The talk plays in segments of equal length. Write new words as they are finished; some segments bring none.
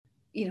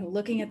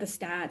looking at the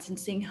stats and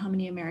seeing how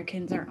many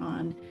Americans are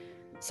on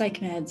psych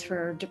meds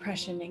for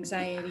depression,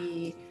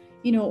 anxiety,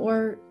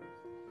 or,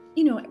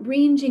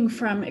 ranging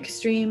from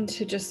extreme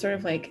to just sort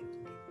of like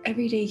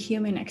everyday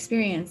human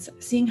experience,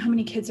 seeing how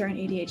many kids are on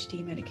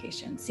ADHD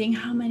medication, seeing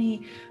how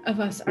many of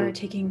us are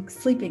taking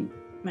sleeping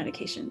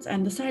medications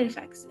and the side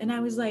effects. And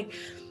I was like,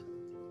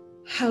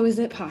 how is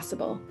it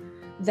possible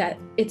that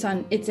it's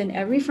in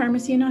every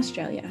pharmacy in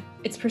Australia,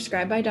 it's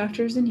prescribed by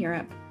doctors in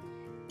Europe,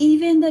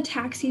 even the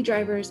taxi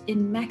drivers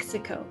in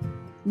Mexico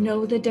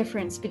know the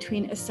difference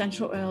between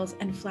essential oils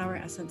and flower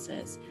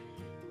essences.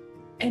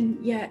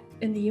 And yet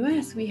in the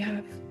US, we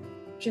have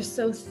just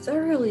so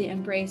thoroughly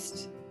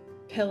embraced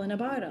pill in a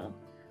bottle.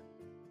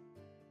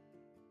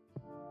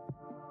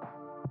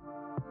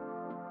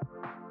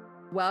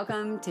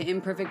 Welcome to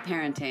Imperfect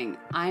Parenting.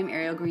 I'm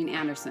Ariel Green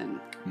Anderson.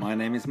 My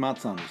name is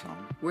Mats Anderson.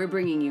 We're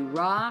bringing you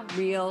raw,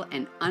 real,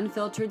 and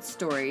unfiltered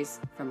stories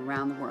from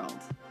around the world.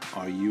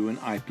 Are you an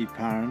IP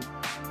parent?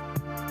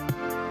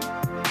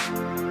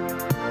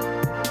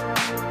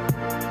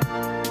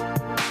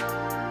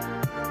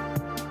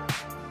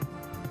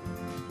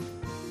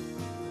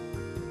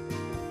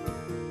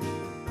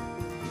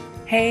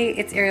 Hey,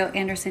 it's Ariel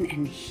Anderson,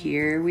 and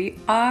here we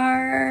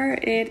are.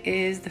 It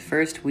is the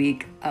first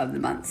week of the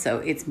month, so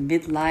it's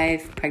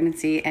midlife,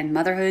 pregnancy, and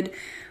motherhood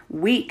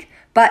week.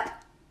 But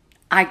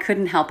I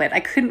couldn't help it. I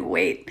couldn't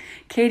wait.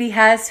 Katie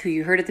Hess, who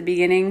you heard at the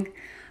beginning,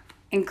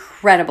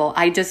 incredible.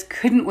 I just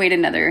couldn't wait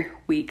another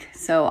week.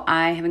 So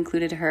I have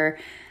included her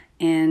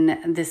in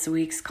this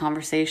week's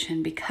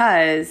conversation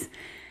because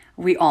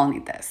we all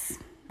need this.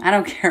 I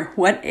don't care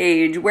what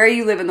age, where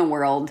you live in the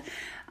world.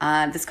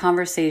 This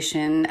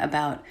conversation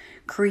about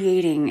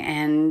creating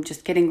and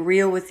just getting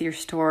real with your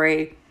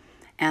story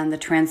and the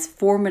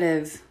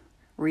transformative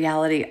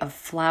reality of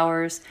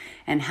flowers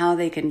and how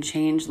they can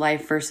change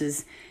life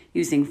versus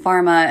using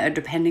pharma,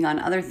 depending on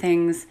other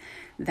things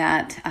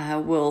that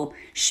will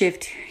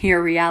shift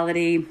your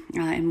reality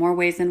in more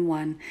ways than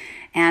one.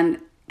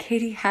 And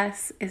Katie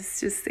Hess is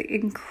just the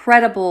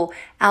incredible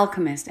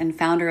alchemist and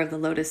founder of the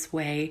Lotus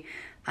Way.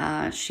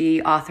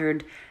 She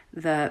authored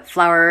The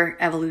Flower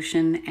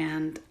Evolution,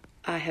 and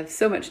I have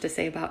so much to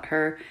say about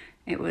her.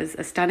 It was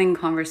a stunning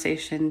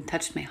conversation,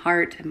 touched my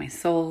heart and my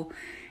soul,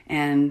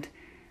 and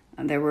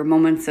there were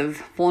moments of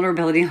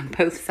vulnerability on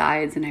both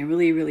sides, and I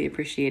really, really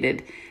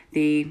appreciated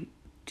the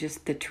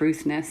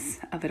truthness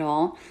of it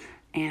all.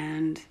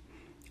 And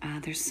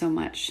there's so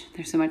much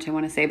I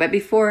want to say. But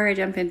before I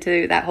jump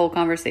into that whole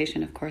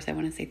conversation, of course, I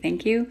want to say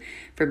thank you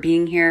for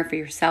being here, for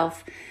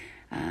yourself,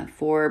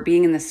 for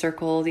being in the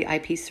circle, the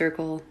IP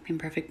circle,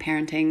 Imperfect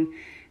Parenting,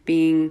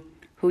 being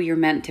who you're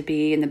meant to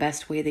be in the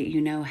best way that you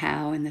know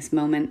how in this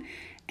moment.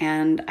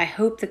 And I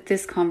hope that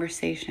this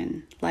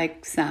conversation,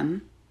 like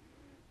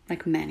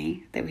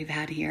many that we've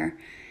had here,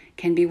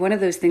 can be one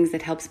of those things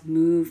that helps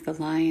move the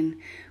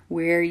line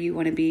where you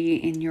want to be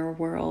in your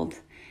world.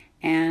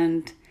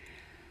 And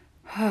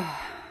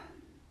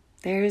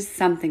there's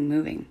something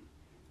moving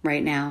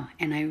right now.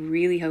 And I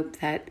really hope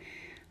that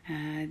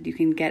you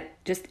can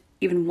get just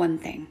even one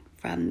thing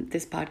from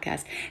this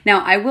podcast.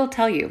 Now, I will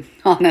tell you,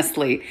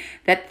 honestly,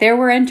 that there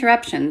were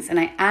interruptions, and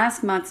I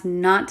asked Mats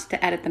not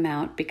to edit them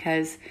out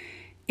because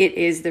it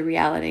is the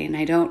reality, and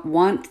I don't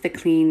want the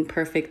clean,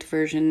 perfect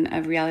version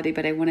of reality,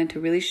 but I wanted to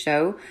really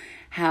show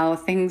how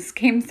things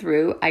came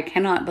through. I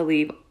cannot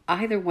believe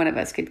either one of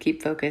us could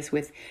keep focus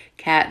with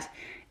cat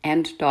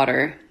and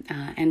daughter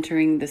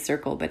entering the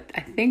circle, but I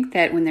think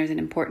that when there's an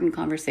important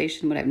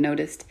conversation, what I've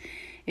noticed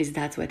is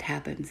that's what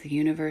happens. The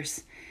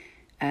universe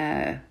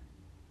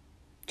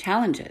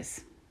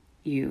challenges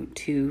you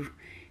to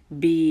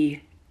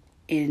be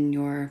in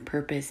your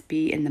purpose,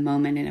 be in the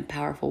moment in a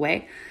powerful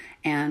way.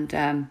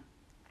 And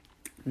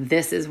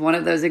this is one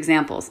of those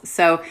examples.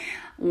 So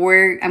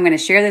I'm going to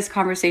share this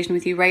conversation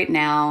with you right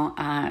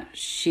now.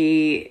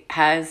 She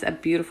has a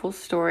beautiful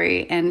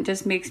story and it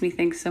just makes me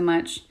think so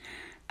much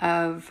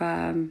of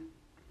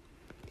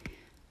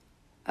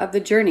the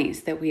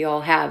journeys that we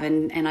all have.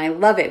 And I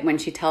love it when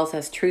she tells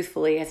us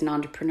truthfully as an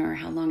entrepreneur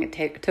how long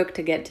it took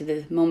to get to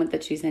the moment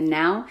that she's in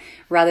now,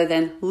 rather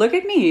than, look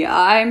at me,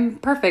 I'm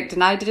perfect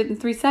and I did it in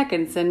 3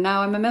 seconds and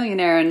now I'm a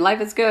millionaire and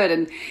life is good.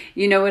 And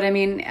you know what I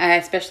mean?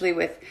 Especially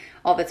with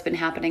all that's been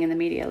happening in the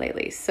media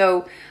lately.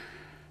 So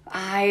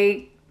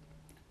I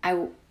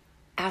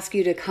ask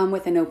you to come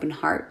with an open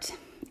heart.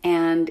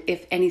 And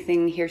if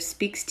anything here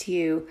speaks to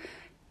you,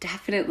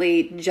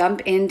 definitely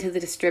jump into the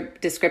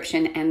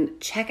description and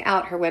check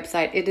out her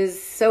website. It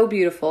is so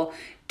beautiful.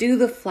 Do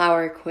the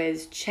flower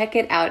quiz, check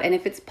it out. And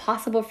if it's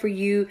possible for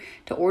you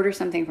to order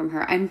something from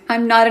her,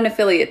 I'm not an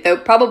affiliate, though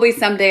probably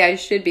someday I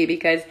should be,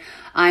 because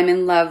I'm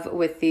in love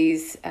with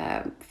these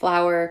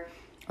flower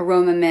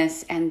aroma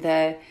mists and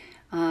the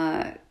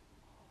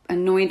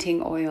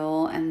anointing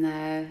oil and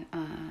the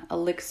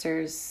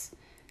elixirs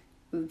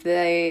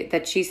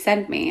that she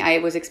sent me. I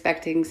was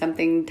expecting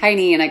something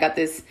tiny and I got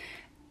this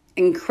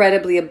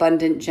incredibly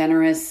abundant,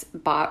 generous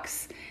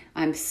box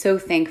I'm so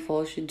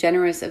thankful. She's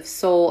generous of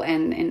soul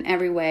and in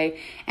every way.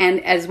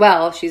 And as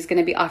well, she's going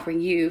to be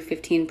offering you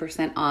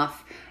 15%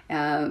 off.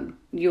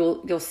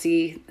 You'll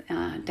see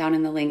down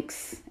in the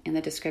links in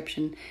the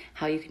description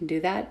how you can do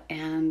that.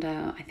 And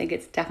I think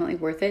it's definitely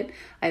worth it.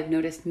 I've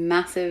noticed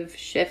massive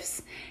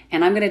shifts,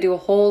 and I'm going to do a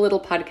whole little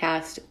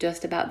podcast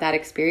just about that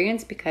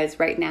experience, because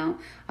right now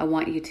I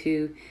want you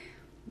to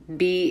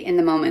be in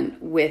the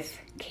moment with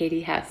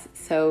Katie Hess.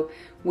 So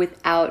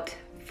without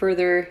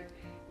further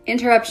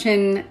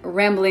interruption,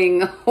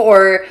 rambling,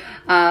 or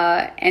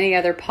any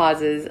other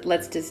pauses,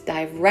 let's just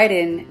dive right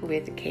in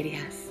with Katie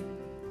Hess.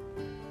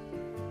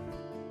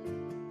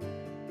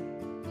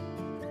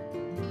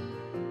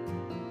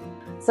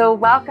 So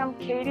welcome,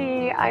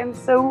 Katie. I'm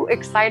so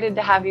excited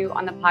to have you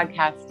on the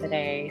podcast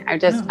today.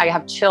 I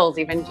have chills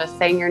even just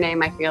saying your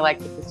name. I feel like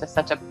this is just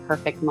such a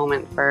perfect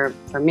moment for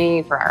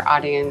me, for our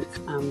audience.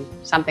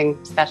 Something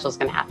special is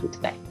going to happen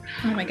today.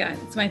 Oh my God,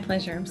 it's my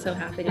pleasure. I'm so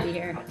happy to be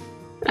here.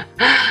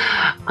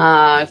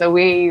 So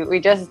we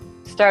just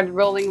started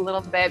rolling a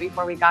little bit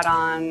before we got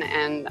on,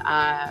 and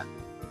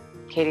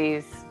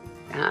Katie's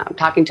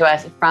talking to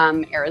us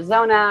from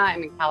Arizona.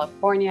 I'm in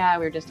California.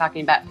 We were just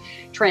talking about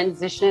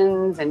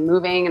transitions and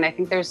moving, and I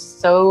think there's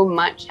so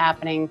much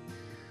happening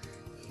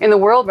in the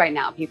world right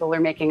now. People are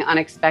making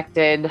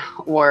unexpected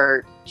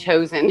or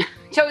chosen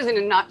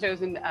and not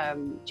chosen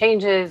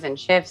changes and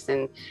shifts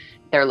in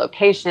their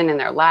location and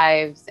their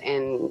lives,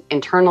 and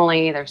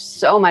internally there's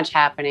so much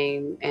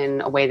happening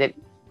in a way that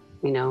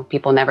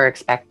people never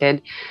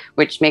expected,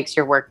 which makes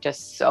your work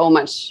just so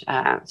much,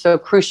 so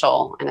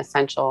crucial and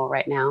essential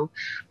right now.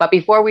 But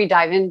before we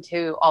dive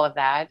into all of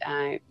that,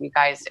 you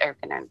guys are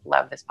going to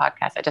love this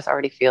podcast. I just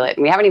already feel it.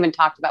 And we haven't even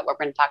talked about what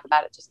we're going to talk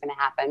about. It's just going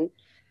to happen.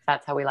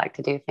 That's how we like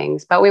to do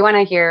things. But we want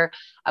to hear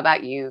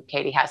about you,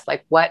 Katie Hess.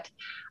 Like what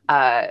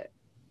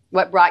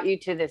brought you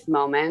to this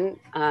moment?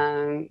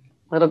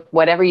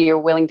 Whatever you're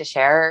willing to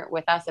share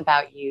with us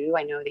about you.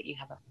 I know that you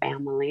have a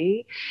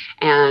family,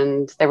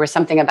 and there was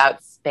something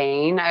about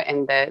Spain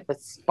and the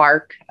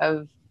spark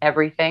of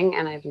everything.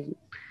 And I'd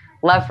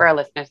love for our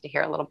listeners to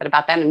hear a little bit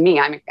about that. And me,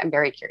 I'm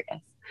very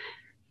curious.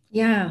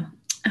 Yeah.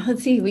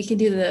 Let's see. We could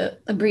do the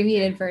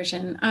abbreviated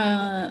version.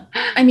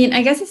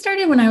 I guess it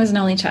started when I was an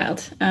only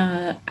child.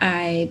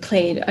 I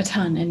played a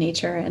ton in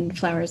nature, and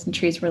flowers and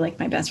trees were like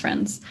my best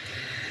friends.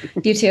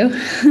 You too?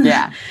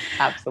 Yeah,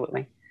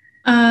 absolutely.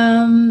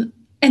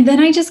 And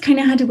then I just kind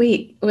of had to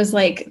wait. It was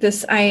like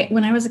this,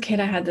 when I was a kid,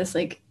 I had this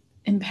like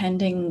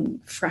impending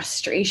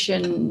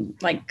frustration,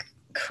 like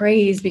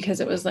craze,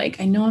 because it was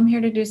like, I know I'm here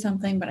to do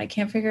something, but I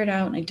can't figure it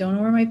out. And I don't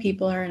know where my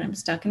people are. And I'm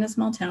stuck in a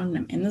small town, and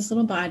I'm in this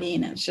little body.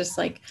 And it's just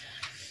like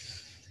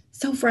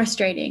so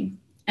frustrating.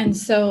 And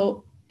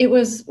so it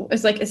was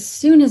like, as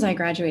soon as I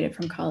graduated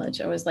from college,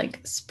 I was like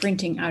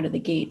sprinting out of the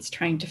gates,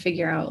 trying to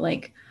figure out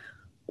like,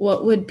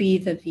 what would be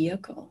the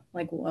vehicle?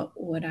 Like, what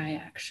would I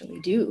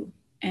actually do?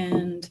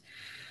 And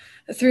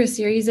through a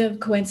series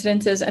of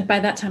coincidences, by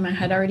that time I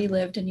had already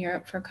lived in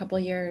Europe for a couple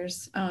of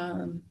years,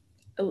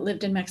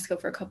 lived in Mexico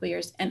for a couple of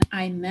years, and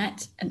I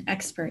met an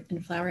expert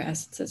in flower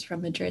essences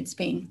from Madrid,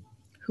 Spain,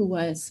 who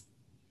was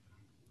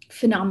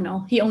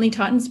phenomenal. He only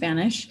taught in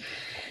Spanish,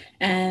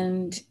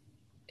 and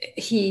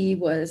he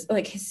was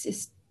like,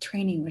 his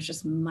training was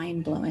just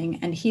mind-blowing.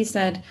 And he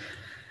said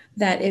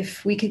that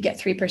if we could get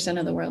 3%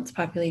 of the world's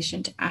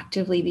population to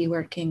actively be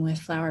working with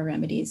flower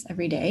remedies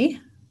every day,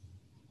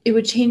 it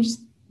would change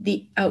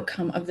the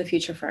outcome of the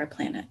future for our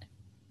planet,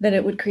 that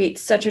it would create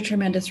such a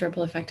tremendous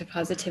ripple effect of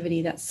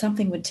positivity that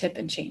something would tip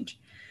and change.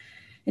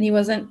 And he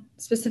wasn't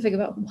specific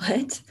about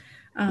what,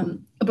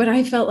 but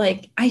I felt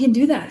like I can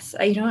do this.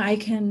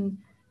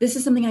 This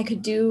is something I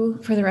could do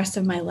for the rest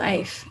of my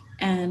life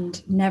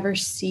and never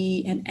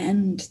see an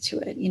end to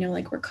it.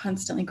 Like we're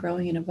constantly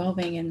growing and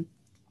evolving. And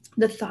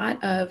the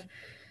thought of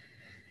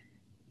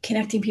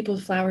connecting people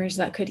with flowers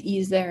that could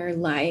ease their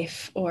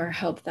life or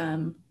help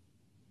them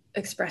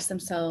express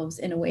themselves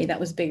in a way that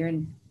was bigger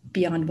and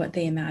beyond what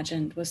they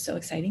imagined was so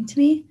exciting to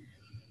me.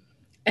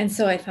 And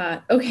so I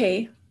thought,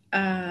 okay,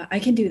 I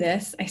can do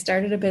this. I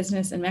started a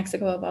business in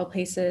Mexico, of all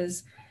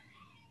places.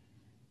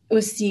 I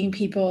was seeing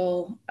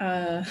people.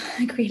 I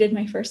created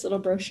my first little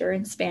brochure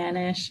in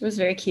Spanish. It was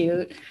very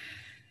cute.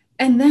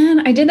 And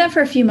then I did that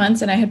for a few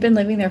months, and I had been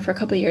living there for a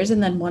couple of years.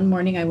 And then one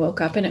morning I woke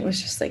up and it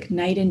was just like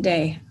night and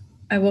day.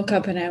 I woke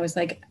up and I was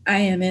like, I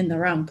am in the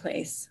wrong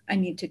place. I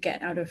need to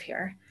get out of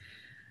here.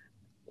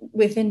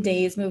 Within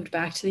days, moved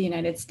back to the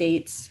United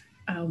States,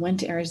 went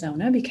to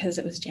Arizona because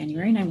it was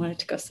January and I wanted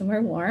to go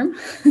somewhere warm.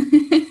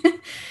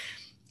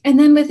 And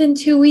then within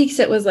 2 weeks,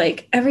 it was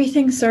like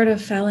everything sort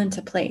of fell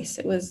into place.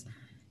 It was,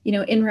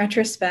 in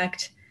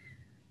retrospect,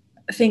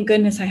 thank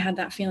goodness I had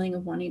that feeling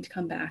of wanting to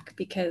come back,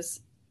 because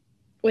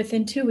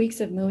within 2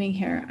 weeks of moving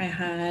here, I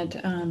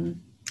had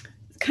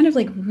kind of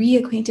like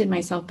reacquainted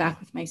myself back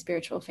with my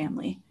spiritual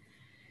family.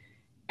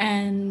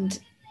 And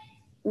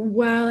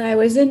while I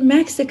was in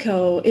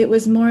Mexico, it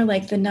was more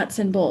like the nuts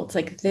and bolts,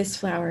 like this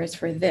flower is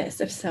for this.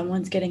 If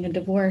someone's getting a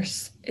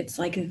divorce, it's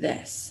like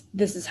this.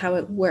 This is how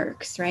it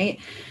works, right?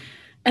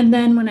 And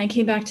then when I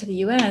came back to the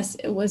US,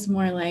 it was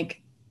more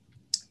like,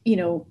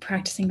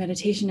 practicing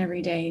meditation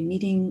every day,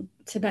 meeting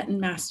Tibetan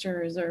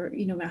masters or,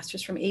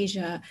 masters from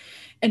Asia,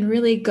 and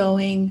really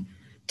going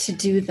to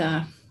do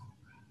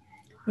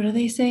what do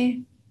they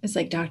say? It's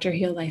like doctor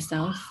heal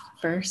thyself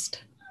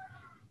first,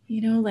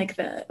 like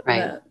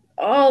Right.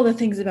 all the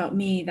things about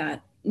me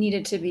that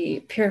needed to be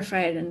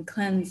purified and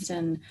cleansed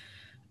and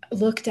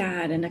looked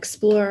at and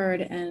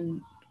explored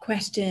and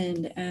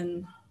questioned.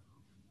 And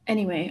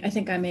anyway, I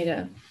think I made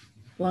a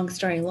long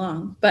story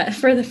long, but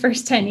for the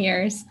first 10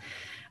 years,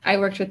 I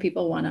worked with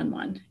people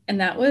one-on-one.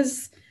 And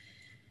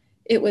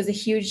it was a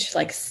huge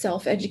like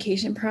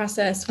self-education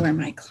process where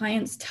my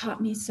clients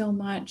taught me so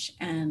much.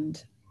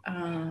 And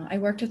I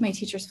worked with my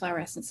teacher's flower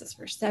essences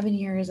for 7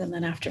 years. And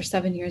then after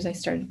 7 years, I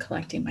started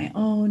collecting my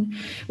own.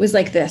 It was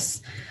like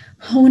this,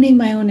 honing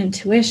my own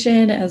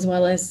intuition, as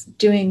well as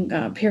doing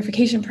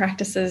purification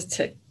practices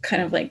to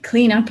kind of like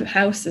clean up the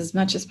house as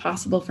much as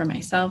possible for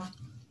myself.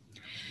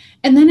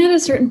 And then at a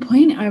certain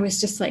point, I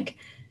was just like,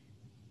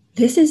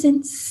 this is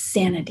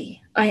insanity.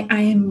 I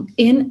am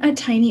in a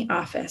tiny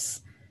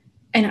office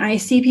and I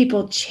see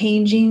people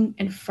changing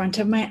in front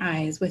of my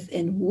eyes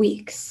within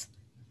weeks,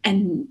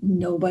 and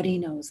nobody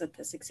knows that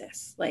this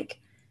exists. Like,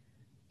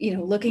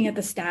 looking at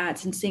the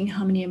stats and seeing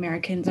how many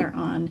Americans are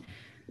on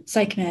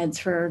psych meds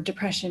for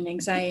depression,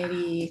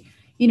 anxiety,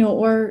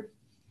 or,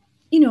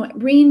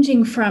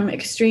 ranging from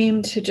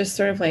extreme to just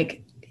sort of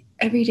like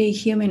everyday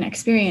human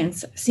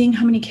experience, seeing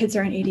how many kids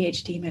are on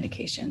ADHD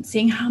medication,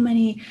 seeing how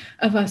many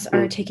of us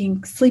are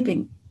taking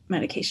sleeping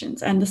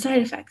medications and the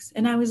side effects.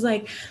 And I was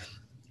like,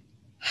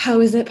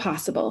 how is it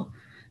possible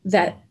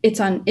that it's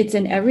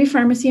in every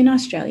pharmacy in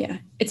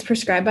Australia? It's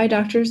prescribed by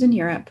doctors in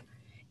Europe.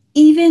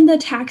 Even the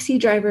taxi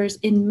drivers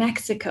in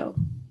Mexico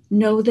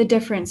know the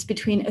difference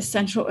between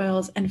essential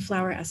oils and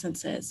flower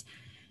essences.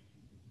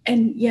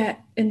 And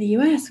yet in the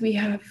US, we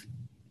have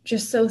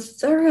just so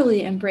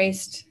thoroughly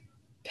embraced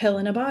pill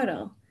in a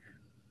bottle.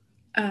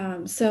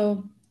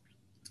 So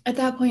at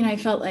that point, I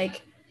felt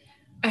like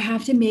I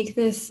have to make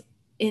this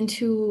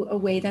into a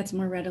way that's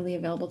more readily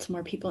available to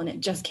more people, and it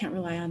just can't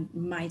rely on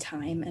my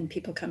time and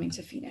people coming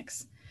to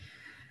Phoenix.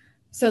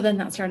 So then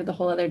that started the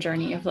whole other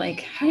journey of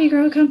like, how do you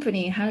grow a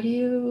company? How do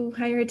you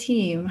hire a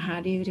team?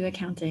 How do you do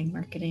accounting,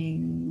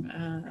 marketing,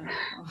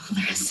 all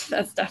the rest of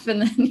that stuff?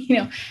 And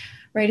then,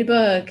 write a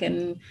book.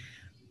 And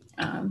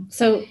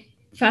so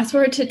fast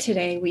forward to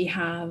today, we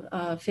have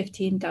a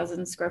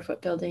 15,000 square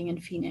foot building in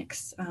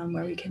Phoenix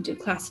where we can do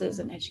classes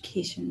and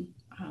education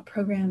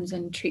programs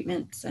and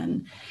treatments.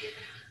 And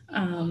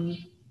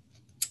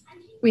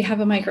we have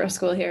a micro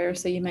school here,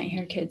 so you might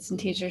hear kids and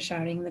teachers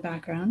shouting in the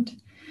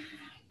background.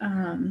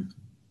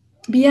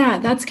 But yeah,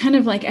 that's kind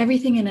of like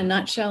everything in a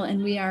nutshell.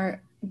 And we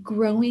are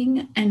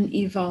growing and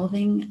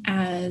evolving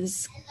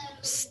as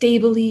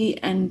stably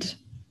and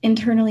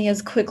internally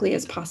as quickly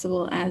as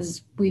possible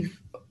as we've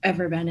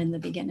ever been in the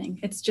beginning.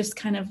 It's just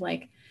kind of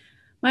like,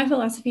 my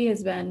philosophy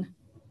has been,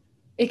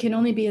 it can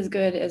only be as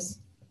good as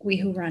we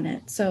who run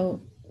it.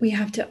 So we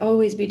have to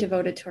always be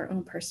devoted to our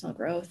own personal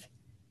growth.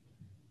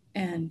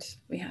 And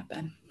we have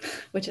been,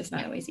 which is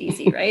not always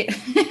easy, right?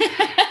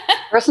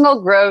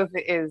 Personal growth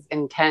is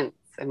intense.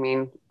 I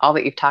mean, all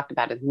that you've talked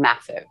about is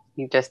massive.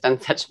 You've just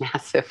done such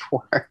massive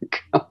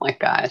work. Oh my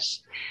gosh.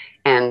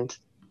 And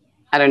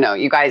I don't know,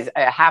 you guys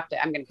have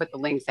to, I'm going to put the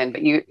links in,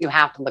 but you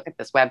have to look at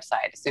this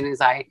website. As soon as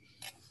I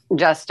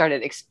just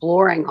started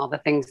exploring all the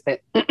things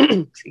that,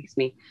 excuse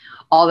me,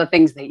 all the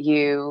things that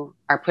you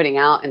are putting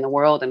out in the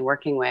world and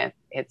working with,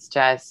 it's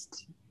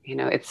just,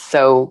 it's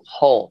so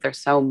whole. There's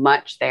so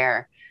much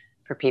there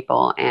for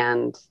people.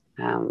 And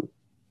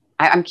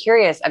I'm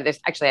curious. I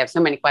have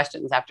so many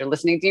questions after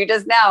listening to you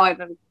just now. I've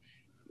been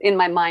in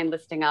my mind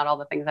listing out all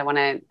the things I want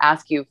to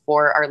ask you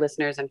for our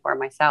listeners and for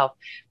myself.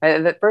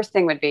 But the first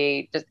thing would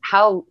be just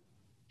how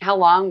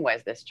long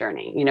was this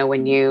journey?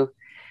 When you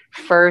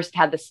first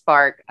had the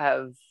spark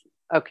of,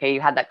 okay, you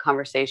had that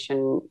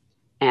conversation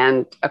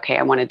and okay,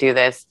 I want to do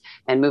this,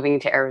 and moving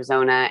to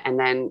Arizona, and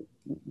then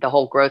the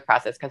whole growth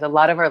process. Because a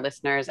lot of our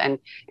listeners and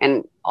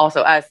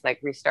also us, like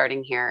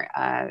restarting here,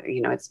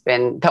 it's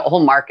been the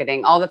whole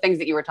marketing, all the things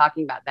that you were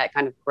talking about, that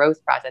kind of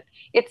growth process.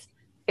 It's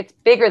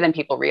bigger than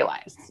people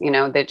realize,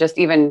 that just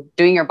even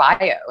doing your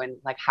bio and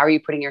like, how are you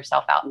putting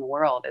yourself out in the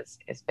world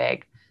is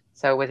big.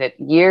 So was it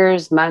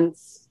years,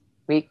 months,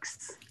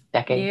 weeks,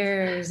 decades?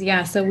 Years.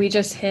 Yeah. So we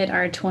just hit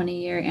our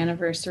 20-year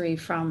anniversary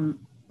from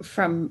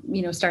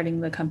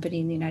starting the company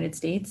in the United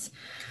States.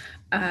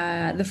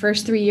 The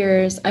first 3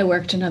 years I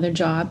worked another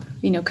job,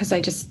 because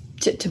I just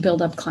to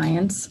build up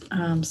clients.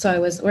 So I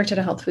worked at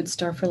a health food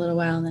store for a little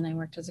while, and then I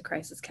worked as a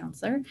crisis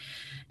counselor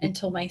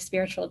until my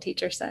spiritual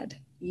teacher said,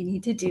 you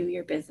need to do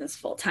your business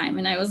full time.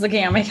 And I was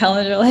looking at my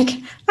calendar like,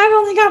 I've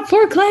only got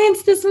 4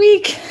 clients this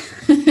week.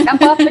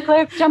 Jump off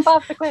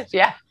the cliff.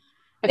 Yeah.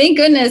 Thank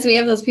goodness we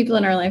have those people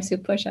in our lives who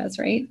push us,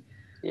 right?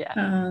 Yeah.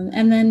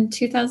 And then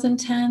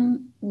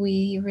 2010,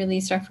 we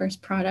released our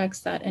first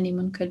products that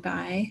anyone could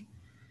buy.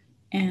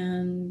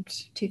 And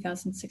about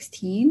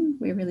 2016.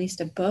 We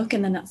released a book,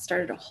 and then that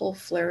started a whole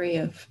flurry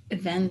of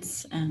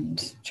events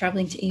and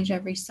traveling to Asia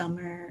every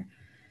summer.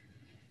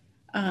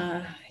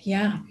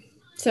 Yeah.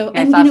 So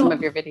I saw some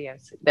of your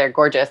videos. They're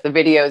gorgeous. The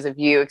videos of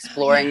you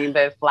exploring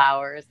the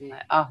flowers and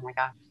oh my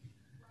God.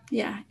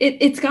 Yeah.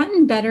 It's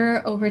gotten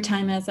better over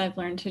time as I've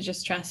learned to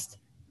just trust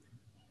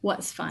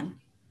what's fun.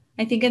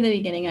 I think in the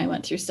beginning, I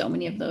went through so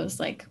many of those,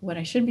 like what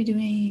I should be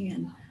doing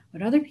and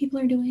what other people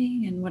are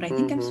doing and what I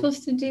think I'm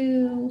supposed to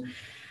do.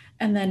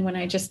 And then when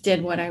I just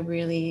did what I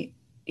really,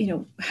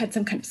 had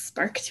some kind of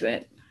spark to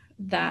it,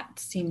 that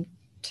seemed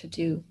to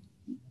do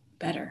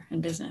better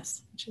in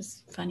business, which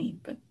is funny.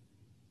 But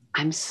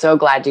I'm so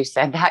glad you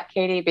said that,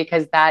 Katie,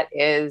 because that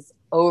is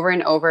over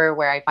and over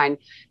where I find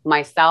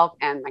myself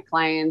and my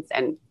clients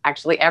and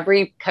actually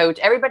every coach,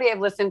 everybody I've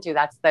listened to,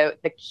 that's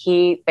the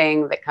key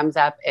thing that comes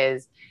up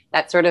is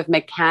that sort of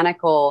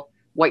mechanical,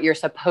 what you're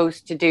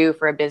supposed to do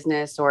for a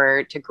business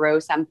or to grow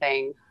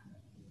something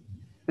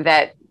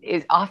that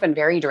is often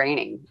very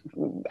draining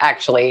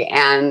actually,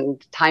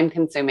 and time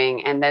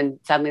consuming. And then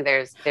suddenly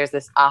there's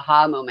this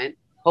aha moment,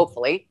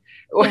 hopefully,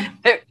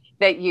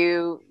 that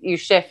you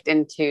shift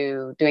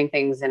into doing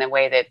things in a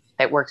way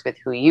that works with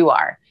who you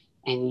are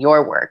and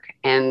your work.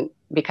 And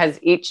because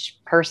each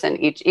person,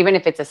 even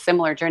if it's a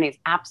similar journey, is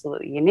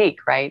absolutely unique,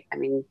 right? I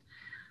mean,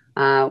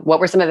 what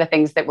were some of the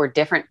things that were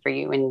different for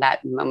you in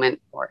that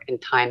moment or in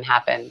time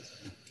happened?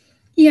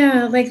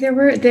 Yeah, like there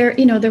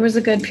was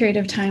a good period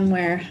of time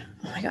where,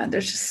 oh my God,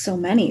 there's so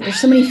many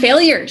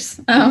failures.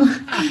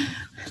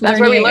 That's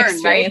where we learn,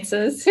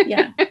 experiences. Right?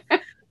 Yeah.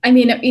 I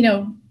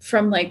mean,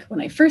 from like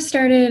when I first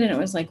started and it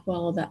was like,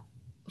 well, the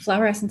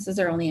flower essences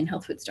are only in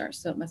health food stores.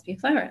 So it must be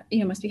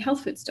must be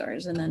health food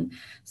stores. And then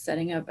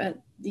setting up at,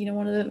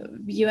 one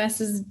of the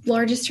US's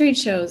largest trade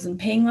shows and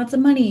paying lots of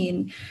money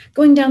and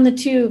going down the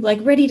tube, like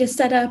ready to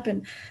set up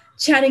and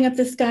chatting up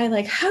this guy,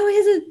 like, how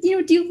is it,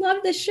 do you love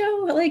the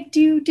show? Like,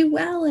 do you do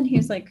well? And he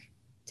was like,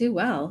 do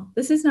well.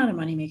 This is not a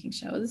money-making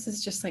show. This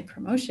is just like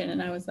promotion.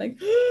 And I was like,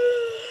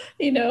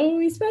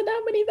 we spent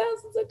how many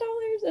thousands of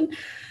dollars? And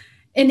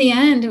in the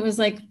end, it was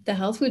like the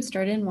health food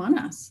store didn't want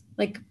us.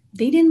 Like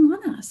they didn't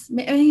want us.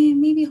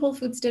 Maybe Whole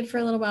Foods did for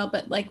a little while,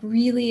 but like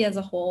really as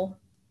a whole,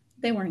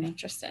 they weren't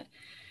interested.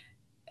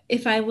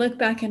 If I look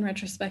back in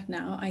retrospect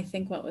now, I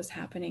think what was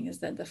happening is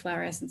that the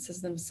flower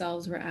essences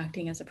themselves were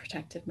acting as a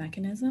protective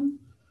mechanism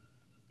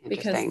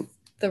because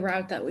the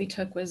route that we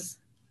took was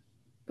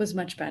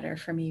much better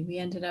for me. We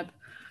ended up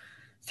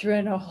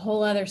through a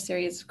whole other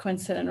series of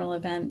coincidental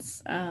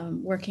events,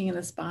 working in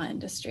the spa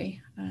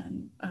industry.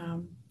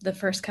 The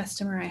first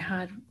customer I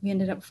had, we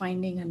ended up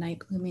finding a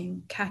night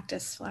blooming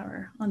cactus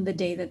flower on the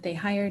day that they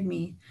hired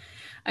me.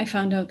 I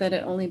found out that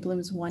it only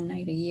blooms one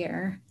night a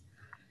year.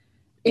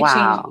 It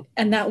changed,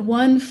 and that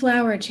one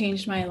flower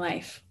changed my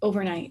life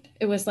overnight.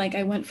 It was like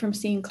I went from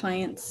seeing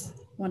clients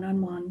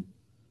one-on-one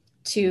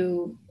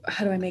to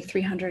how do I make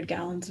 300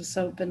 gallons of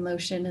soap and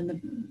lotion, and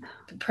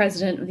the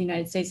president of the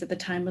United States at the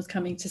time was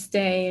coming to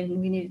stay and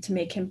we needed to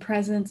make him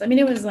presents. I mean,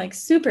 it was like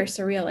super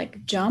surreal,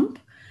 like jump.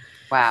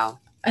 Wow.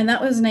 And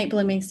that was Night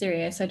Blooming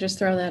Serious. I just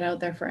throw that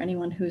out there for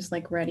anyone who's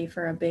like ready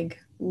for a big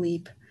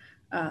leap.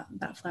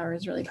 That flower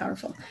is really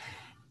powerful.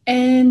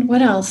 And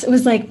what else? It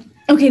was like,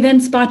 okay, then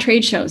spa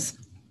trade shows.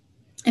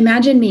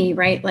 Imagine me,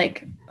 right?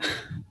 Like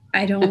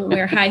I don't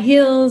wear high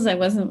heels. I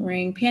wasn't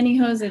wearing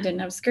pantyhose. I didn't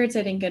have skirts.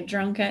 I didn't get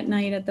drunk at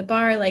night at the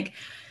bar. Like,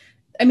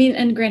 I mean,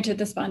 and granted,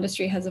 the spa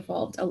industry has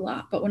evolved a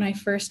lot. But when I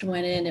first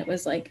went in, it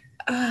was like,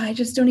 I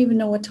just don't even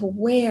know what to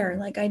wear.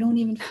 Like, I don't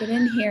even fit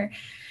in here.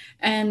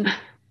 And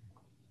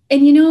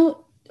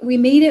we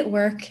made it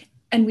work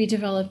and we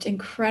developed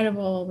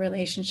incredible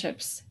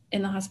relationships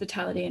in the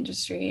hospitality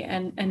industry.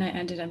 And I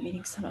ended up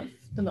meeting some of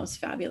the most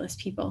fabulous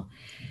people.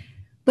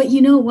 But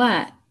you know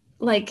what?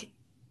 Like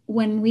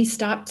when we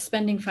stopped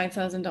spending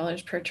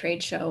 $5,000 per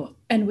trade show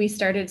and we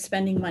started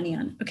spending money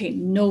on, okay,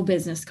 no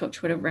business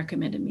coach would have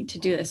recommended me to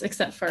do this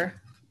except for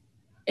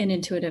an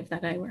intuitive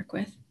that I work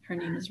with. Her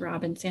name is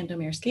Robin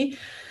Sandomierski.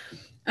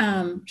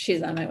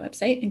 She's on my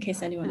website in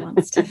case anyone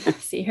wants to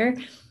see her.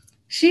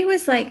 She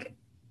was like,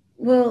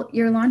 well,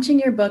 you're launching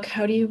your book.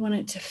 How do you want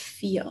it to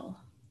feel?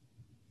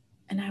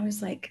 And I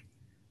was like,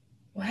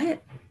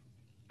 what?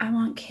 I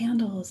want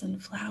candles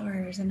and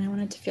flowers and I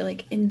want it to feel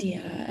like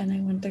India and I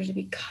want there to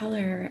be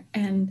color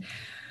and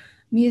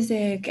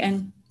music.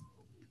 And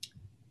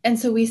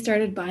so we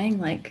started buying,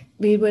 like,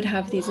 we would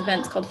have these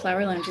events called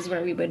flower lounges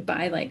where we would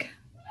buy like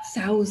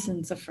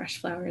thousands of fresh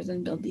flowers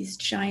and build these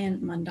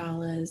giant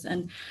mandalas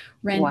and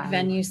rent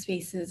venue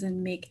spaces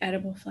and make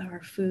edible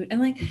flower food.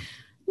 And like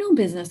no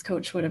business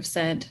coach would have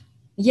said,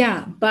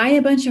 yeah, buy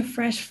a bunch of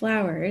fresh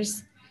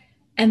flowers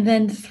and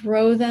then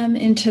throw them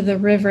into the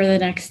river the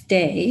next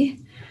day.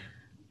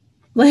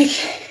 Like,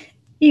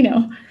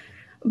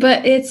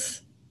 but it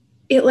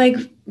like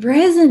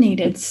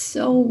resonated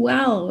so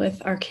well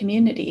with our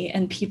community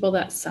and people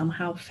that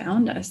somehow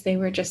found us. They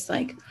were just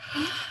like,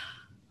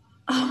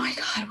 oh my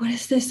God, what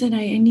is this? And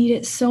I need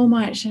it so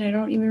much. And I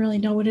don't even really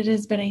know what it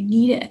is, but I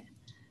need it.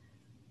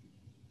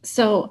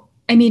 So,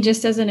 I mean,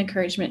 just as an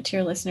encouragement to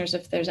your listeners,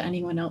 if there's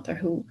anyone out there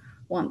who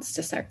wants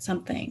to start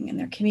something in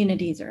their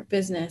communities or a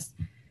business,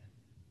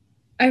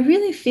 I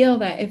really feel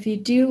that if you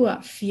do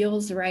what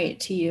feels right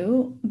to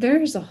you,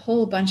 there's a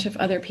whole bunch of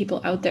other people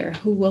out there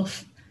who will,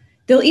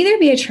 they'll either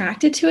be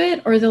attracted to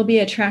it or they'll be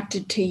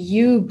attracted to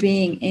you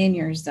being in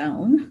your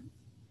zone,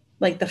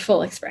 like the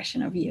full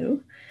expression of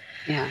you.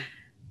 Yeah.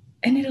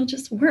 And it'll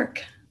just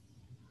work.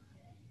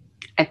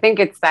 I think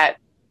it's that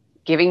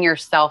giving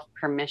yourself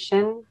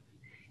permission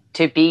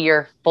to be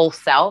your full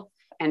self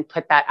and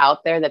put that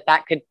out there,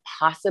 that could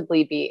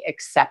possibly be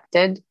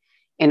accepted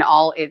in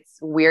all its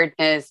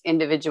weirdness,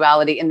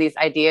 individuality, and these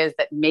ideas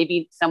that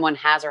maybe someone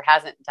has or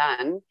hasn't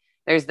done.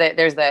 There's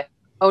the,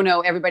 oh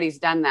no, everybody's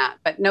done that,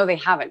 but no, they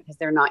haven't, because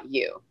they're not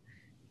you,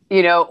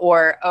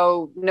 or,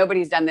 oh,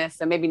 nobody's done this,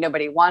 so maybe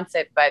nobody wants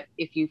it. But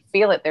if you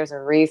feel it, there's a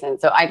reason.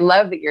 So I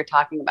love that you're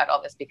talking about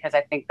all this, because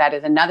I think that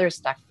is another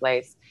stuck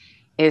place,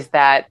 is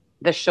that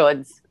the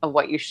shoulds of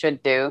what you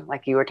should do,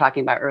 like you were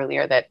talking about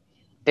earlier, that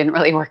didn't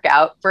really work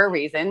out for a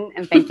reason.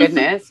 And thank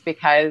goodness,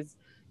 because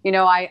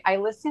I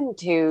listened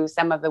to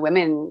some of the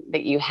women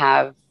that you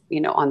have,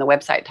 on the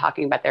website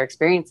talking about their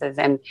experiences.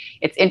 And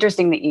it's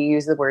interesting that you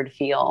use the word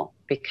feel,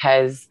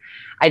 because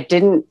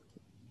in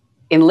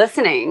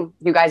listening,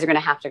 you guys are going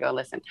to have to go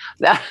listen.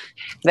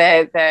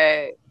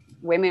 The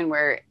women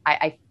were,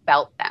 I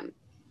felt them.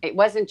 It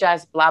wasn't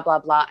just blah, blah,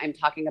 blah. I'm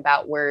talking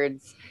about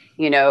words,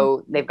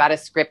 they've got a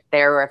script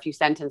there or a few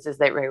sentences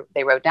they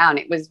wrote down.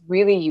 It was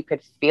really, you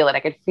could feel it. I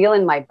could feel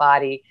in my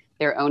body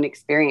their own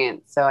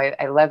experience. So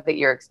I love that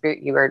you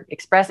were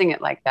expressing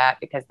it like that,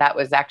 because that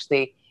was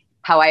actually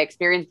how I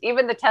experienced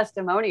even the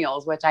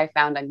testimonials, which I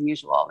found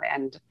unusual.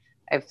 And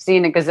I've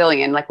seen a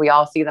gazillion, like we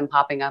all see them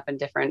popping up in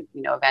different,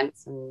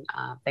 events and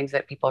things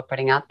that people are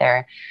putting out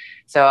there.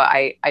 So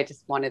I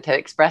just wanted to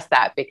express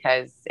that,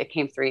 because it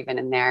came through even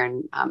in there.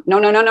 And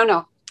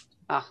no.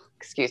 Oh,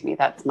 excuse me.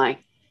 That's my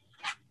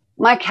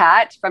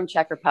cat from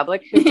Czech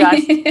Republic, who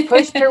just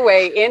pushed her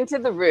way into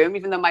the room,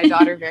 even though my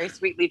daughter very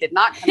sweetly did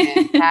not come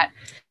in. Cat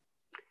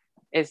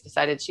is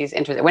decided she's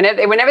interested.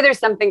 Whenever there's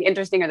something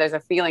interesting or there's a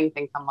feeling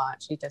thing come on,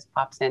 she just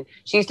pops in.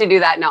 She used to do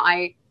that. Now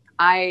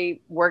I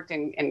worked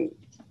in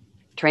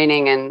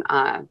training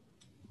and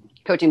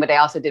coaching, but I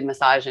also did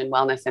massage and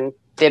wellness, and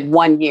did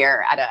 1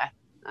 year at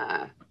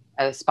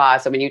a spa.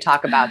 So when you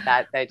talk about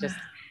that,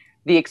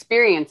 the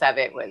experience of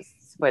it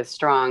was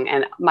strong.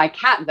 And my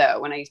cat, though,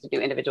 when I used to do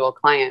individual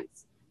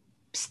clients,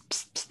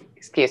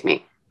 excuse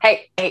me,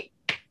 hey,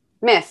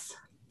 miss,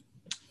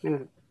 I'm going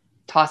to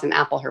toss an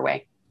apple her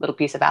way, little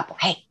piece of apple.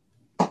 Hey,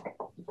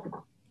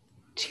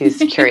 she's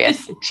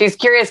curious. She's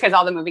curious because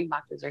all the moving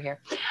boxes are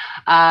here.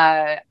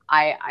 I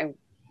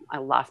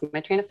lost my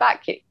train of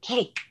thought.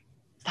 Kitty,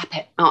 stop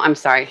it. Oh, I'm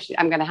sorry.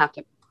 I'm going to have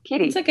to,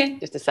 Kitty. It's okay.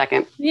 Just a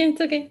second. Yeah,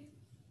 it's okay.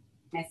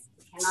 Miss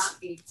cannot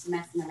be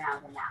messing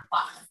around in that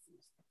box.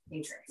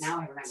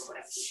 Now I remember what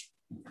I was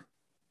doing.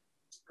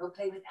 Go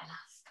play with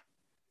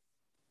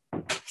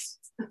Ella.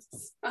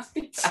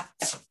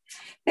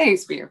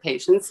 Thanks for your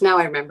patience. Now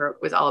I remember it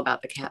was all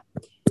about the cat.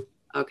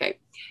 Okay.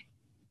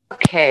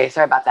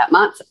 Sorry about that,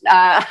 Mats.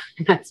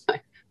 That's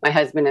my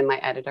husband and my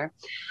editor.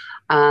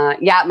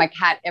 My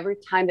cat, every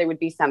time there would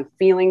be some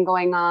feeling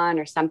going on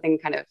or something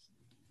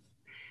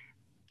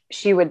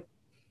she would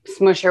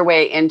smush her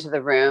way into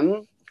the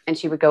room, and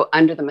she would go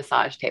under the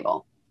massage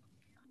table.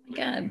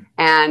 God.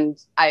 And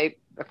I,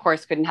 of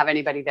course, couldn't have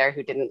anybody there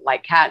who didn't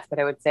like cats, but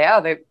I would say,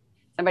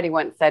 somebody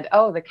once said,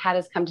 oh, the cat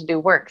has come to do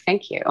work.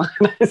 Thank you.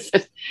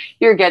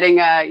 You're getting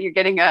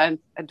a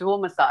dual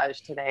massage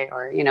today,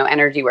 or,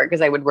 energy work.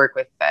 Cause I would work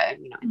with,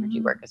 energy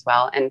work as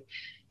well. And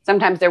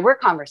sometimes there were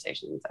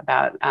conversations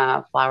about,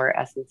 flower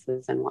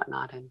essences and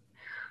whatnot.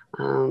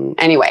 And,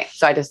 anyway,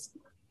 so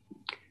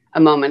a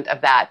moment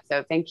of that.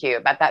 So thank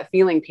you. But that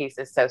feeling piece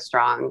is so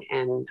strong.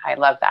 And I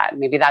love that.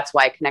 Maybe that's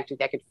why I connected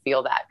with you. I could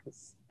feel that,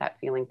 because that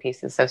feeling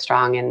piece is so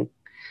strong in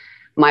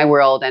my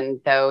world. And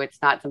though it's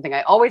not something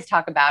I always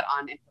talk about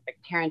on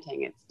Imperfect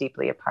Parenting, it's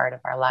deeply a part of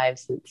our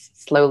lives. It's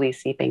slowly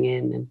seeping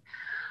in. And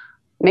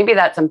maybe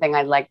that's something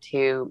I'd like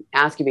to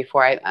ask you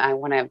before I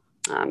want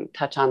to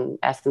touch on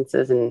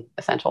essences and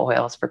essential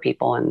oils for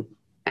people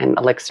and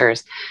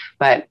elixirs.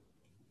 But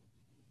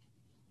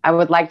I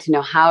would like to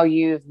know how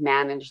you've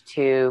managed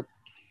to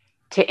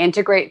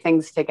integrate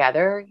things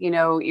together.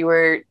 You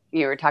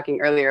were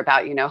talking earlier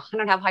about, I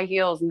don't have high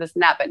heels and this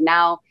and that, but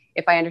now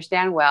if I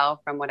understand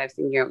well from what I've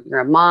seen, you're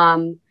a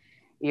mom,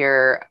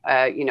 you're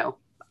a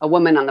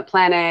woman on the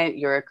planet,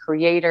 you're a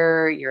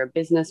creator, you're a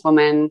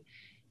businesswoman.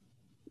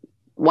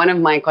 One of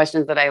my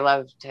questions that I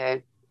love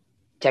to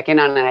check in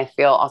on, and I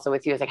feel also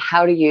with you, is like,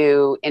 how do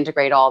you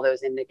integrate all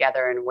those in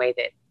together in a way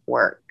that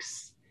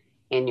works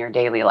in your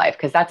daily life?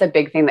 Because that's a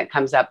big thing that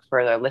comes up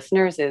for the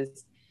listeners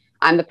is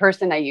I'm the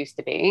person I used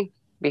to be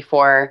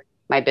before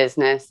my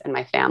business and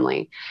my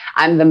family.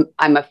 I'm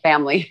a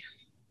family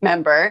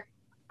member.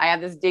 I have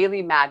this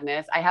daily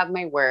madness. I have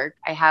my work.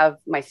 I have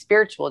my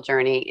spiritual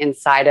journey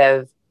inside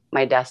of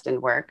my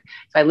destined work.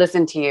 So I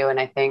listen to you and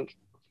I think,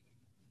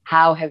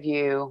 how have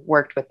you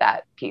worked with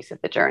that piece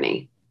of the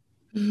journey?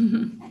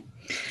 You're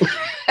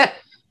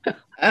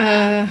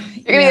gonna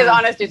be as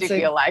honest as you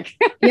feel like.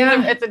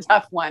 Yeah. It's a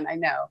tough one, I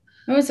know.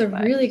 That was a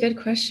really good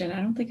question.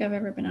 I don't think I've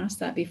ever been asked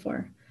that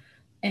before.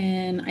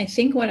 And I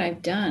think what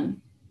I've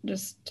done,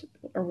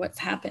 or what's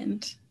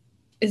happened,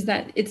 is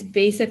that it's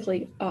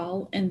basically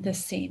all in the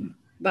same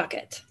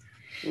bucket.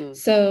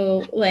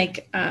 So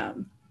like, at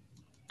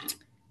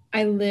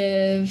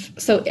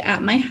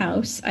my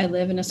house, I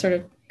live in a sort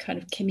of kind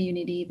of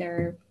community. There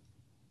are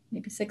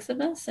maybe 6 of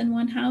us in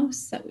one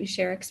house that we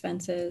share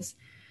expenses.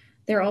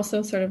 They're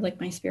also sort of like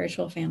my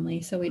spiritual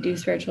family. So we do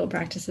spiritual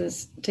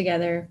practices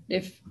together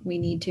if we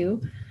need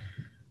to.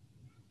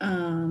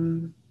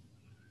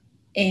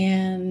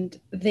 And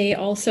they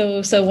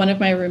also, so one of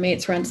my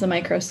roommates runs the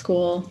micro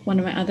school. One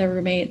of my other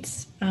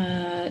roommates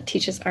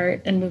teaches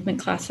art and movement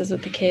classes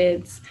with the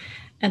kids.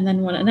 And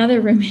then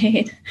another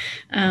roommate,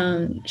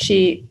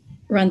 she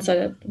runs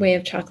a Way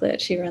of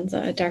Chocolate. She runs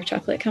a dark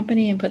chocolate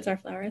company and puts our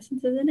flower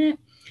essences in it.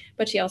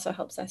 But she also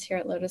helps us here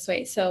at Lotus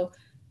Way. So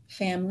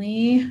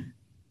family,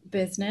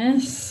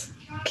 business,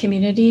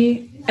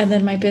 community, and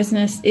then my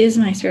business is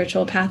my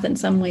spiritual path in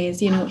some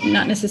ways,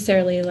 not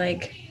necessarily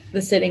like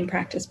the sitting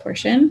practice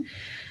portion,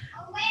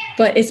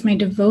 but it's my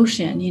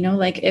devotion,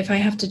 like if I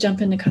have to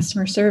jump into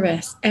customer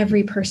service,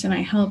 every person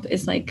I help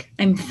is like,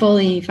 I'm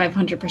fully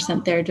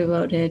 500% there,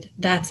 devoted.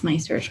 That's my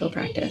spiritual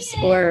practice.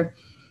 Or,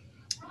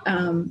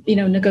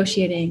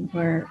 negotiating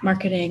or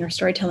marketing or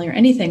storytelling or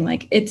anything,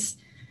 like it's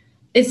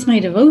my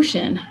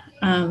devotion.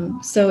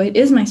 So it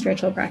is my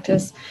spiritual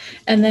practice.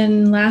 And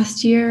then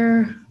last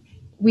year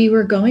we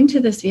were going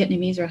to this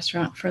Vietnamese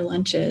restaurant for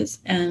lunches,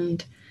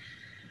 and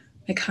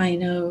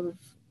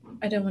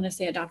I don't want to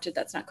say adopted,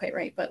 that's not quite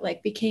right, but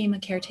like became a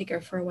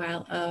caretaker for a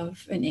while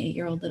of an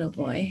 8-year-old little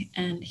boy.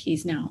 And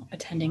he's now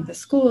attending the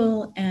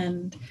school.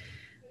 And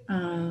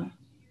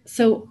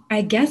so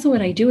I guess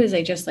what I do is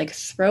I just like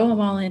throw them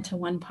all into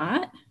one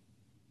pot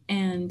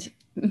and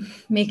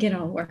make it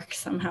all work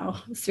somehow,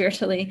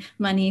 spiritually,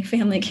 money,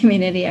 family,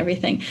 community,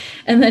 everything.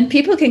 And then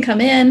people can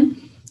come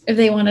in if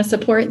they want to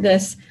support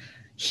this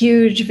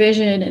huge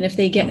vision, and if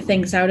they get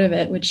things out of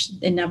it, which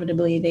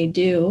inevitably they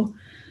do.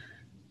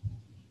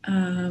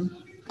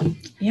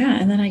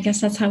 And then I guess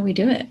that's how we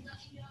do it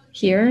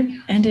here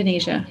and in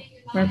Asia,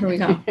 wherever we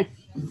go.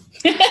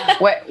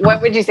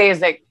 What would you say is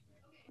like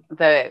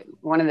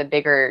one of the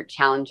bigger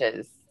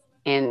challenges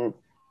in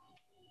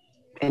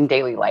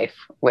daily life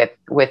with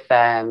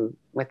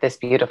this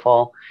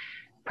beautiful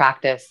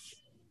practice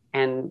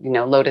and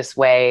Lotus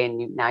Way,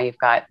 and now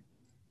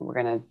we're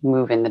going to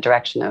move in the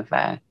direction of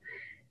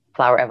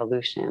flower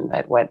evolution,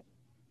 but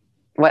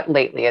what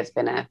lately has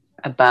been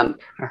a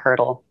bump, a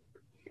hurdle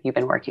you've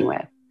been working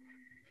with?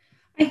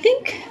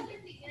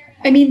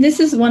 This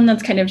is one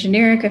that's kind of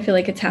generic. I feel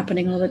like it's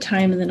happening all the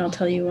time. And then I'll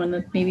tell you one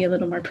that's maybe a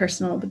little more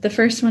personal. But the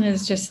first one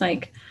is just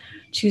like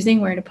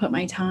choosing where to put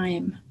my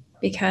time,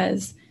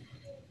 because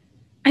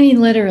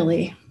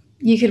literally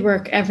you could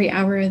work every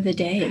hour of the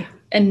day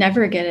and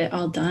never get it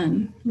all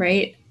done.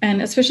 Right.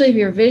 And especially if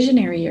you're a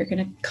visionary, you're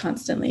going to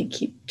constantly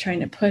keep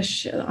trying to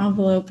push the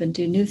envelope and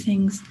do new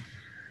things.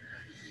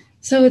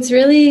 So it's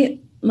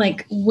really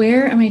like,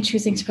 where am I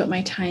choosing to put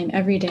my time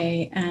every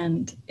day?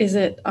 And is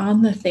it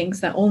on the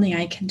things that only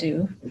I can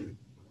do?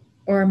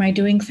 Or am I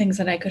doing things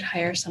that I could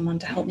hire someone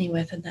to help me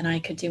with, and then I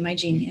could do my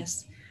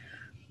genius?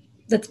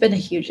 That's been a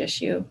huge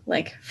issue,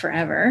 like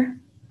forever.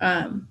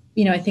 I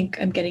think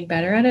I'm getting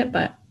better at it,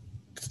 but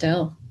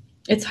still,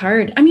 it's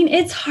hard.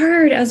 It's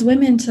hard as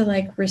women to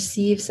like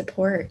receive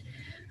support.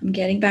 I'm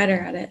getting better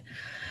at it.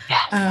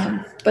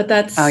 Yes. But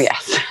that's... Oh,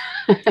 yes.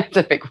 That's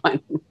a big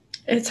one.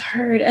 It's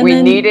hard. And we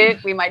need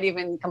it. We might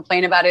even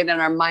complain about it in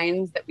our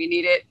minds that we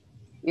need it,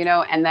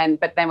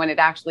 but then when it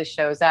actually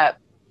shows up,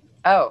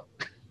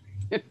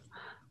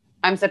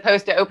 I'm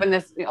supposed to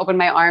open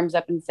my arms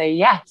up and say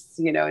yes,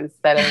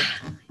 instead of,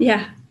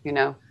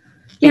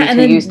 being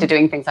too used to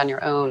doing things on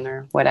your own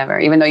or whatever,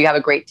 even though you have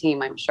a great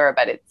team, I'm sure,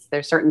 but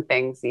there's certain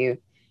things you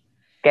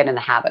get in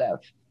the habit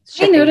of.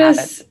 I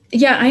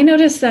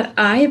notice that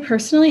I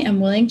personally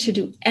am willing to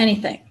do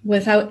anything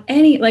without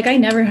any, like, I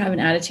never have an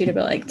attitude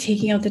about like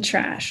taking out the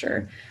trash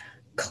or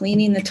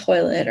cleaning the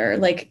toilet or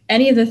like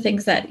any of the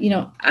things that,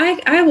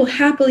 I will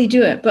happily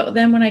do it. But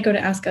then when I go to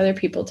ask other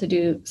people to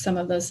do some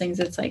of those things,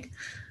 it's like,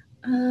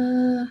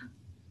 and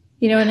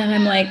then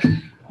I'm like,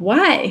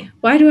 why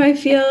do I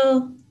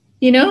feel,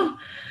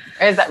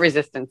 There's that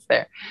resistance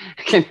there.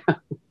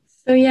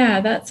 So yeah,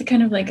 that's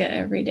kind of like an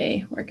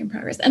everyday work in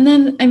progress. And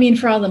then,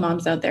 for all the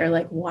moms out there,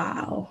 like,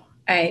 wow,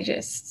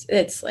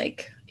 it's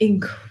like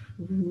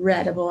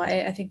incredible.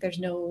 I think there's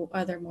no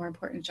other more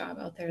important job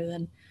out there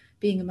than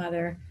being a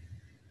mother,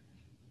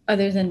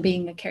 other than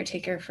being a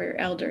caretaker for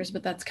elders,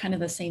 but that's kind of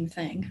the same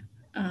thing.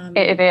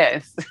 It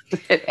is.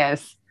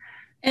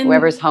 And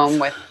whoever's home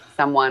with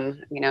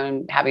someone,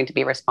 and having to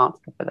be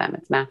responsible for them,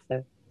 it's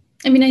massive.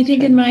 I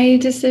think in my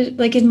decision,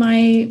 like in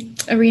my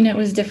arena, it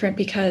was different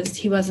because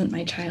he wasn't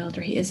my child,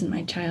 or he isn't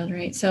my child,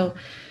 right? So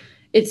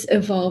it's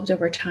evolved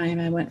over time.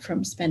 I went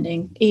from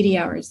spending 80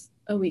 hours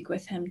a week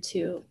with him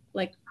to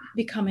like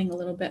becoming a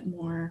little bit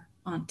more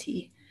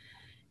auntie.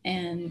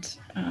 And,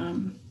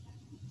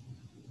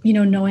 you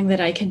know, knowing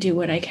that I can do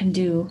what I can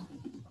do,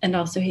 and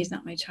also he's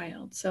not my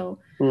child. So,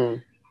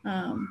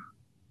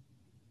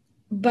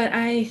 but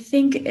I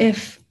think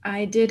if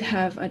I did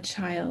have a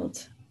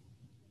child,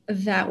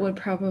 that would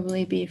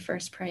probably be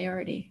first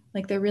priority.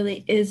 Like, there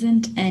really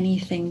isn't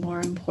anything more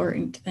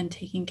important than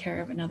taking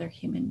care of another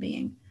human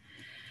being.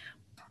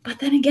 But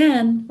then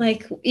again,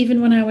 like,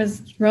 even when I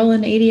was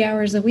rolling 80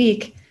 hours a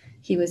week,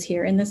 he was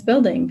here in this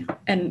building,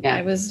 and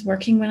I was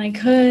working when I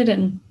could,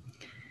 and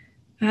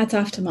hats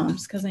off to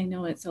moms, because I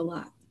know it's a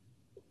lot.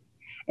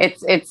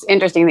 It's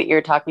interesting that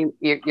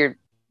you're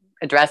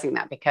addressing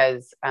that,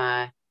 because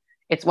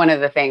it's one of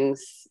the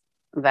things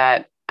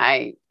that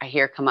I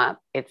hear come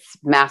up. It's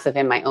massive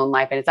in my own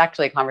life. And it's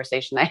actually a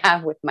conversation I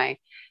have with my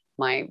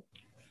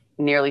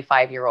nearly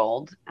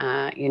 5-year-old,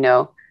 you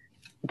know,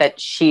 that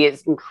she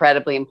is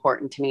incredibly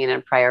important to me and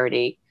a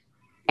priority.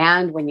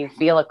 And when you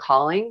feel a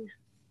calling,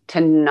 to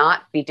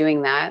not be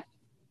doing that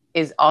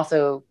is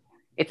also,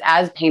 it's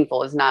as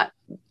painful as not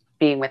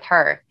being with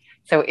her.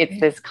 So it's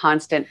this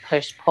constant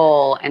push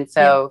pull. And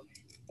so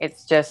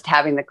it's just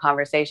having the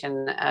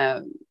conversation,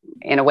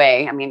 in a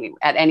way. I mean,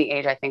 at any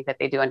age, I think that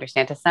they do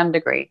understand to some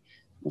degree,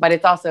 but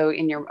it's also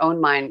in your own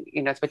mind,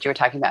 you know, it's what you were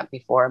talking about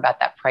before, about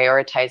that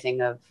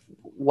prioritizing of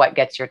what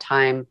gets your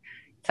time.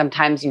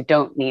 Sometimes you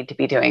don't need to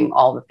be doing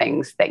all the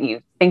things that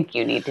you think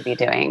you need to be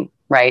doing.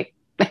 Right.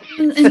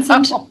 And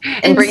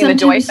bringing the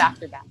joy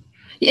factor back.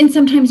 And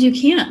sometimes you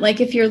can't,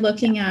 like, if you're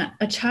looking at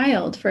a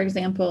child, for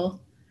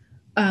example,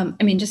 I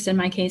mean, just in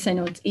my case, I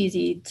know it's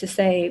easy to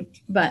say,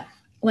 but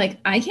like,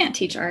 I can't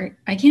teach art.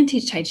 I can't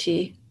teach Tai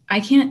Chi. I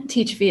can't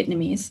teach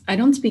Vietnamese. I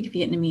don't speak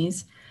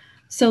Vietnamese.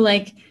 So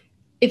like,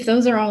 if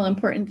those are all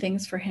important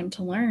things for him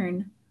to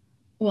learn,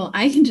 well,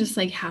 I can just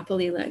like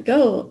happily let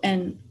go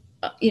and,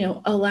 you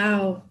know,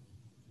 allow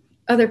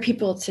other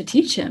people to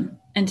teach him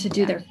and to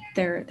do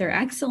their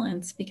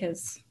excellence,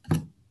 because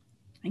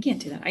I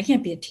can't do that. I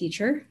can't be a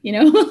teacher, you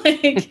know,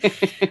 like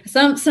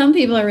some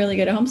people are really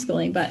good at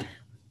homeschooling, but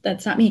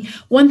that's not me.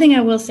 One thing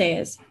I will say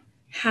is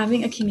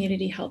having a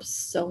community helps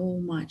so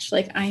much.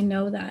 Like, I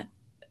know that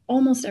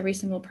almost every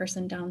single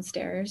person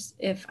downstairs,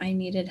 if I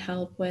needed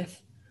help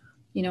with,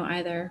 you know,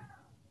 either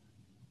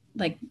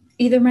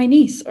my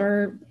niece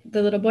or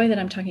the little boy that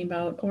I'm talking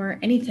about or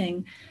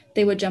anything,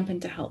 they would jump in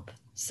to help.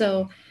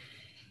 So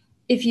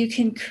if you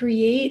can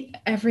create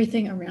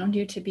everything around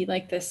you to be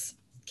like this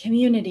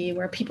community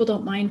where people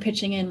don't mind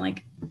pitching in,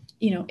 like,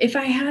 you know, if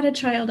I had a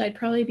child, I'd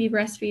probably be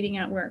breastfeeding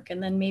at work.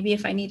 And then maybe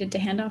if I needed to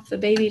hand off the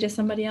baby to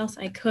somebody else,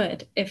 I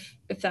could, if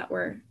that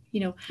were,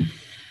 you know.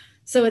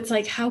 So it's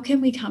like, how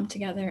can we come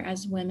together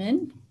as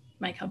women?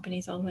 My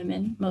company's all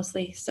women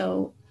mostly.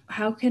 So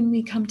how can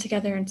we come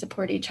together and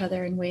support each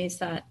other in ways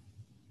that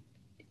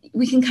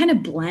we can kind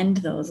of blend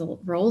those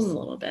roles a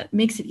little bit? It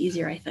makes it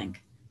easier, I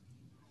think.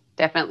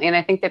 Definitely. And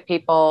I think that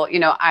people, you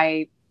know,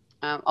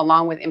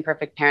 along with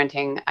imperfect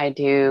parenting, I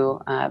do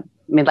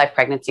midlife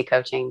pregnancy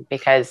coaching,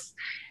 because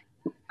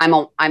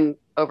I'm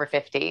over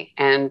 50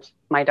 and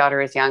my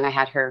daughter is young. I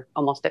had her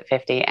almost at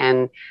 50,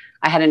 and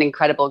I had an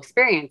incredible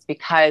experience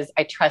because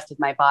I trusted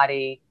my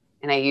body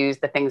and I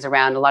used the things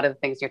around, a lot of the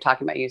things you're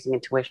talking about, using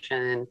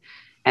intuition,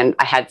 and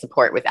I had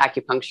support with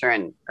acupuncture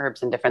and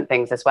herbs and different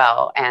things as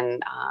well.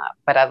 And,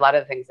 but a lot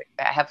of the things,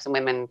 I have some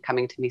women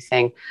coming to me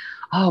saying,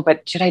 oh,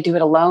 but should I do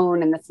it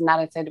alone? And this and that.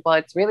 I said, well,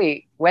 it's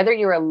really, whether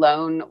you're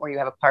alone or you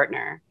have a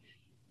partner,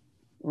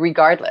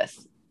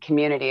 regardless,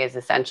 community is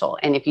essential.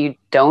 And if you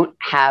don't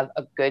have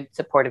a good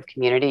supportive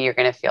community, you're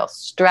going to feel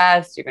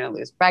stressed. You're going to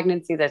lose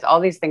pregnancy. There's all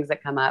these things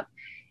that come up.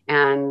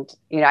 And,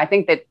 you know, I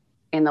think that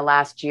in the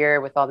last year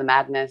with all the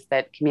madness,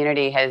 that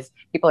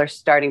people are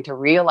starting to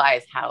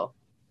realize how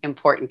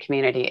important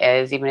community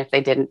is, even if they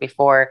didn't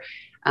before,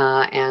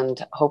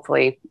 and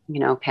hopefully, you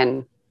know,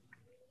 can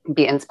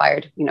be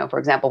inspired, you know, for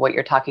example, what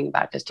you're talking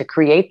about, just to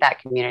create that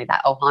community,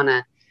 that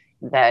ohana,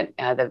 that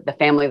the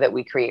family that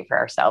we create for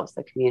ourselves,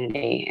 the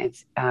community,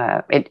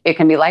 it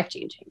can be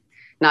life-changing,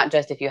 not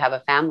just if you have a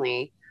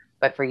family,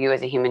 but for you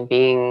as a human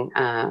being,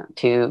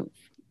 to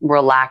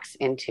relax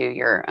into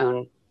your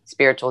own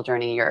spiritual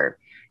journey, your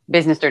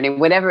business journey,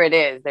 whatever it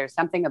is. There's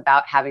something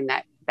about having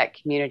that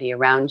community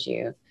around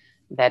you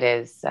that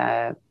is,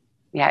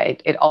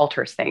 it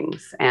alters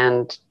things.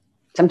 And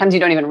sometimes you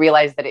don't even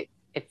realize that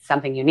it's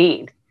something you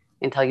need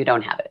until you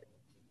don't have it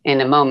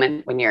in a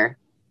moment when you're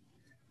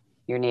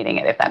needing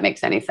it, if that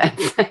makes any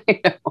sense. You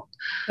know?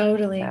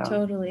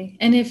 Totally.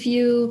 And if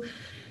you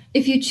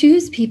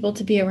choose people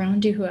to be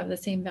around you who have the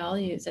same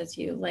values as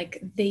you,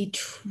 like, they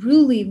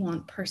truly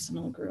want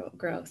personal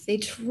growth, they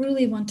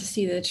truly want to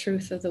see the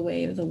truth of the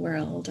way of the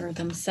world or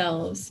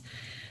themselves,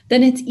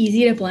 then it's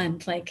easy to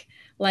blend.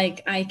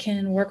 Like I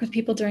can work with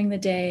people during the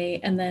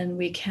day, and then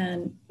we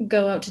can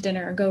go out to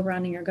dinner or go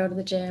running or go to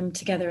the gym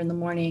together in the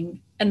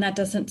morning. And that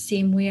doesn't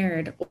seem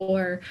weird,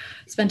 or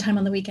spend time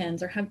on the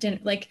weekends or have dinner.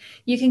 Like,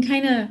 you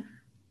can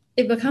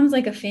it becomes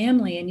like a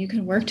family, and you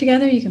can work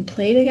together, you can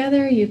play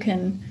together, you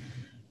can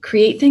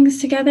create things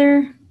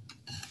together.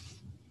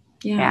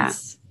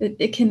 Yes, yeah.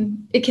 It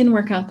can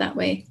work out that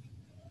way.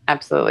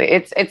 Absolutely.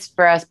 It's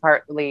for us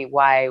partly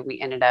why we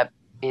ended up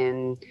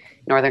in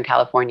Northern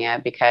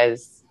California,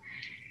 because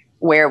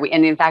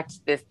and in fact,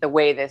 the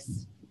way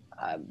this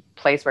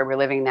place where we're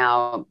living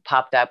now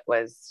popped up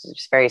was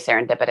just very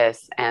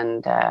serendipitous.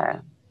 And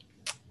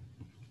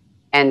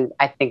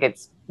I think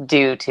it's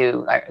due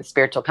to our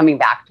spiritual coming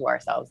back to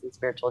ourselves and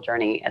spiritual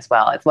journey as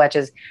well. As much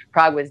as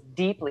Prague was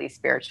deeply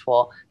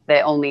spiritual,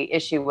 the only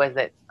issue was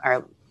that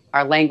our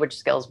language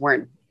skills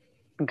weren't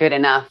good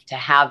enough to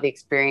have the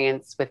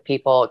experience with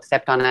people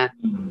except on a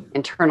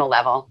internal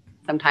level.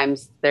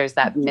 Sometimes there's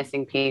that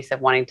missing piece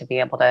of wanting to be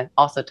able to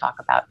also talk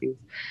about things.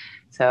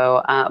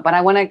 So, but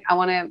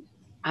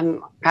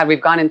God,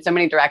 we've gone in so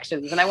many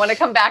directions, and I want to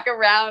come back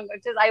around,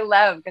 which is I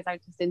love, because I'm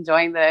just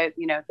enjoying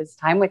this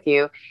time with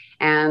you,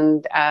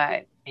 and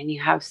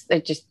you have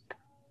just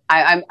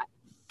I'm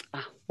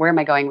where am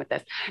I going with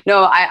this?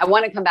 No, I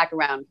want to come back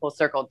around full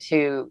circle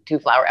to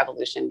Flower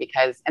Evolution,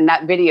 and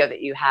that video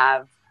that you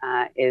have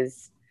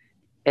is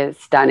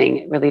stunning.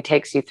 It really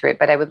takes you through it.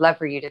 But I would love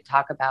for you to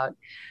talk about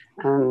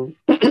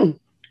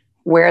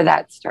where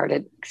that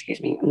started.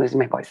 Excuse me, I'm losing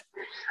my voice.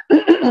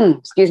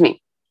 Excuse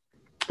me.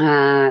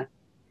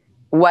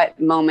 What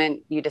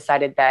moment you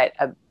decided that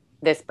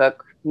this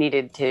book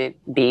needed to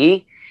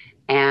be,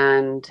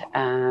 and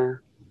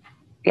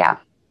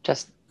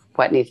just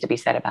what needs to be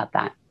said about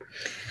that.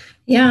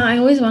 Yeah, I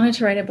always wanted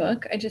to write a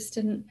book. I just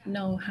didn't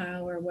know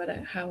how or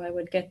how I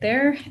would get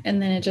there. And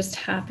then it just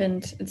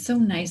happened. It's so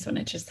nice when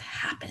it just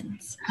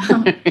happens.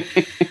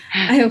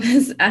 I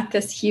was at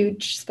this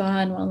huge spa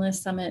and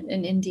wellness summit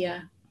in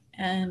India,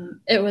 and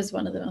it was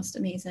one of the most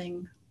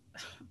amazing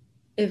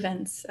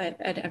events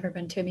I'd ever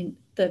been to. I mean,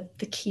 the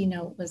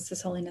keynote was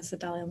His Holiness the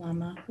Dalai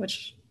Lama,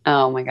 which,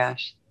 oh my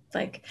gosh,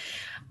 like,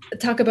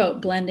 talk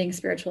about blending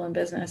spiritual and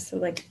business. So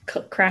like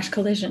crash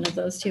collision of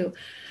those two.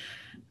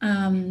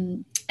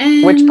 And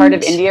which part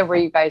of India were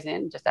you guys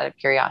in, just out of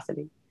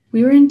curiosity?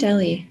 We were in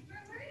Delhi.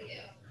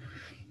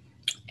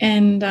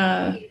 And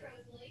and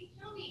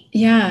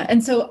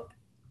so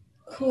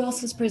who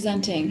else was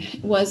presenting?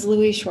 Was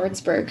Louis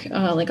Schwartzberg,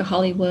 like a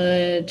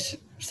Hollywood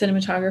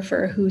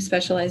cinematographer who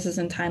specializes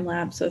in time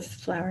lapse with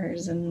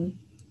flowers and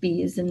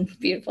bees and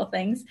beautiful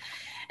things.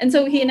 And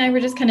so he and I were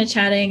just kind of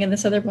chatting, and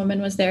this other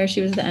woman was there.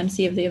 She was the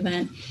MC of the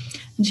event,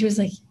 and she was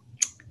like,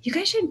 "You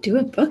guys should do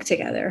a book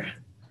together."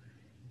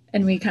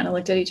 And we kind of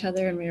looked at each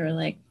other and we were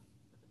like,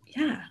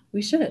 "Yeah,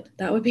 we should.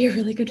 That would be a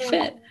really good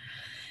fit."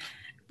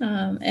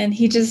 And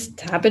he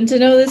just happened to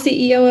know the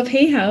CEO of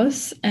Hay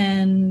House,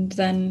 and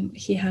then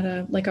he had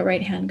a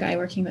right-hand guy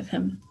working with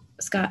him,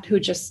 Scott, who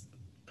just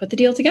put the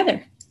deal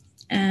together.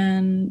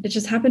 And it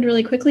just happened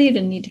really quickly. You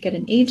didn't need to get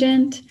an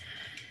agent.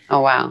 Oh,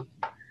 wow.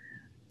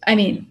 I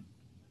mean,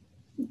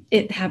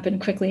 it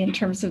happened quickly in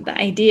terms of the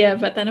idea,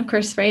 but then of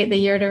course, right, the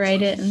year to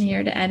write it and the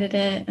year to edit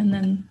it and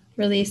then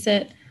release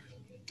it.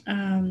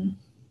 And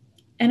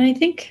I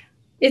think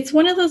it's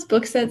one of those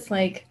books that's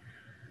like,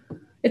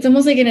 it's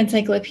almost like an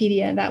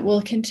encyclopedia that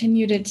will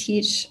continue to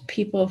teach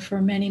people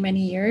for many,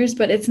 many years,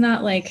 but it's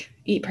not like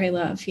Eat, Pray,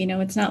 Love,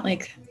 it's not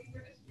like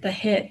the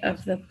hit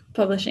of the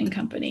publishing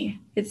company.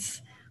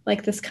 It's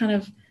like this kind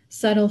of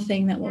subtle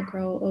thing that will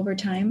grow over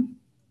time.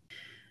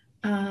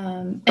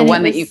 The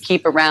one that you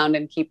keep around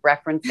and keep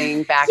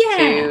referencing back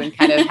to, and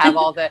kind of have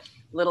all the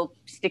little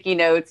sticky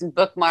notes and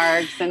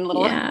bookmarks and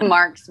little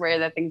marks where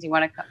the things you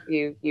want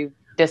to, you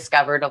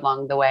discovered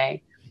along the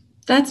way.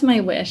 That's my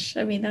wish.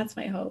 I mean, that's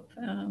my hope.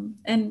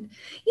 And,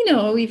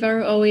 we've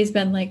always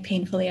been like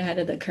painfully ahead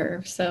of the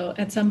curve. So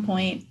at some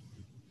point,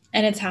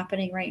 and it's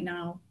happening right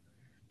now,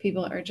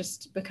 people are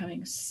just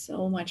becoming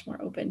so much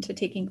more open to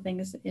taking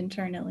things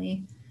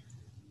internally,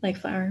 like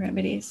flower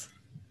remedies.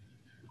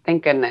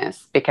 Thank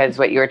goodness, because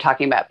what you were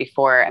talking about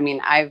before, I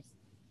mean, I've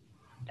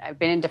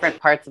been in different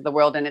parts of the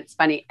world, and it's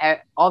funny,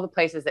 all the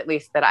places, at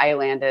least that I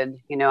landed,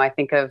 I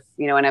think of,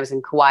 when I was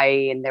in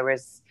Kauai, and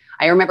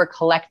I remember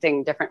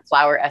collecting different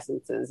flower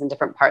essences in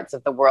different parts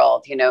of the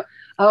world,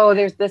 oh,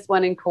 there's this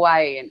one in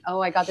Kauai, and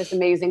oh, I got this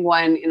amazing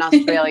one in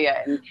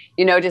Australia, and,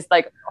 just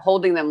like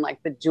holding them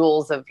like the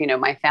jewels of,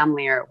 my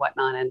family or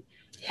whatnot.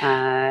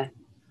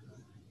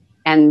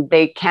 And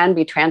they can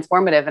be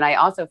transformative. And I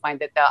also find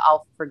that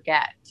I'll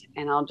forget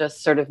and I'll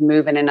just sort of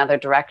move in another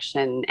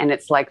direction. And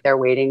it's like they're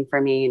waiting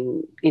for me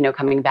and,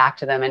 coming back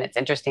to them. And it's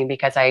interesting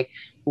because I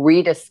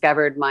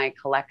rediscovered my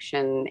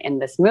collection in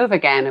this move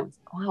again. It was,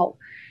 wow,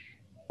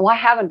 why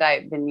haven't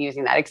I been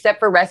using that? Except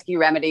for Rescue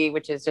Remedy,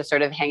 which is just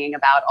sort of hanging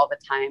about all the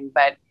time.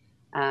 But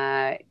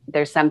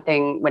there's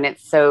something when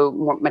it's so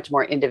much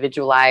more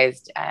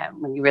individualized,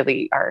 when you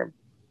really are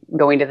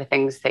going to the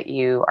things that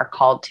you are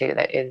called to,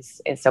 that is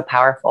so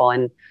powerful.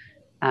 And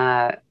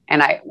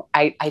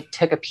I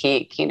took a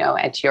peek,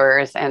 at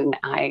yours, and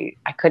I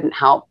couldn't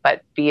help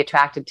but be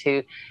attracted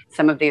to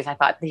some of these. I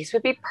thought these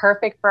would be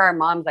perfect for our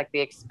moms, like the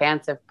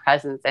expansive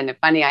presence. And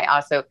funny,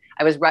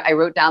 I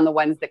wrote down the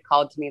ones that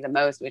called to me the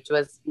most, which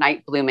was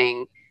Night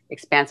Blooming,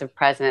 Expansive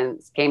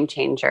Presence, Game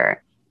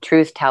Changer,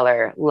 Truth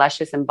Teller,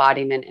 Luscious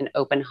Embodiment, and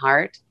Open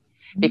Heart,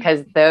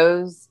 because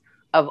those,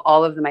 of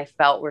all of them, I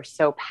felt were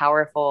so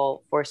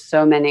powerful for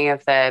so many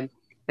of the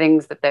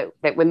things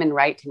that women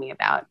write to me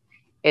about.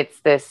 It's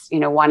this,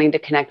 wanting to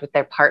connect with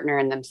their partner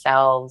and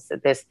themselves,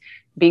 this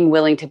being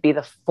willing to be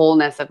the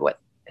fullness of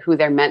who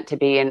they're meant to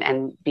be,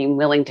 and being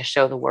willing to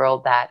show the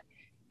world that,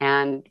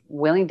 and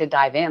willing to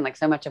dive in, like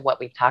so much of what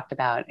we've talked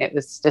about. It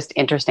was just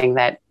interesting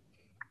that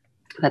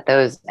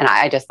those, and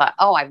I just thought,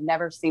 oh, I've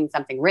never seen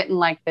something written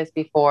like this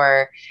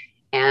before.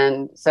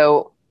 And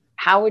so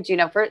how would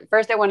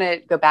first I want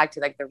to go back to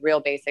like the real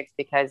basics,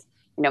 because,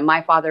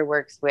 my father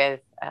works with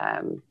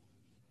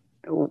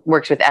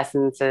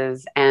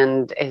essences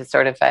and is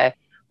sort of a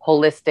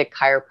holistic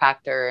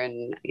chiropractor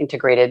and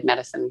integrated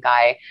medicine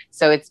guy.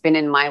 So it's been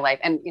in my life,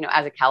 and,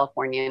 as a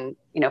Californian,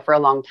 for a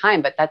long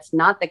time, but that's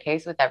not the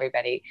case with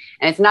everybody.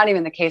 And it's not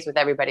even the case with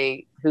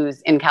everybody who's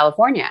in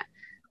California,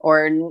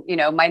 or,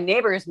 my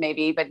neighbors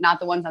maybe, but not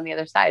the ones on the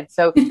other side.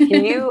 So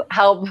can you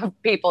help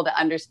people to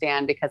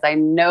understand, because I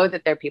know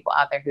that there are people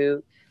out there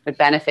who would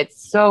benefit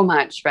so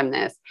much from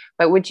this,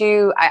 but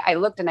I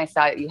looked and I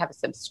saw you have a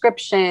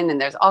subscription, and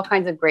there's all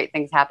kinds of great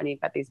things happening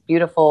about these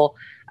beautiful,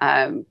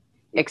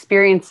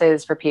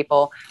 experiences for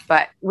people,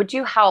 but would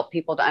you help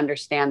people to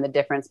understand the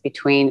difference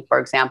between, for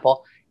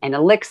example, an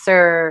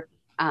elixir,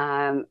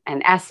 an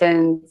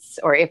essence,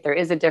 or if there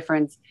is a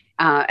difference,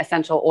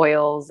 essential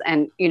oils,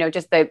 and,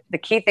 just the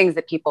key things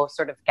that people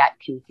sort of get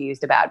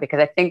confused about, because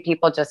I think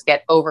people just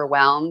get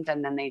overwhelmed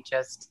and then they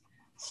just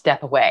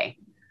step away,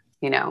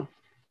 Yeah.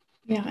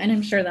 And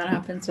I'm sure that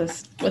happens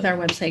with our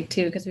website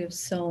too, because we have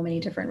so many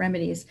different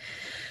remedies.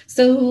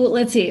 So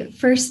let's see.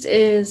 First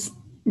is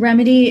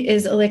remedy,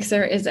 is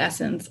elixir, is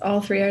essence.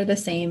 All three are the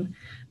same.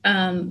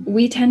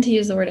 We tend to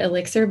use the word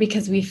elixir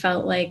because we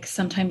felt like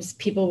sometimes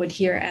people would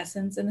hear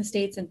essence in the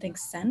States and think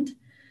scent.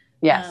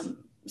 Yes.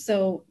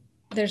 So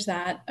there's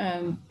that.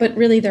 But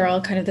really, they're all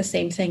kind of the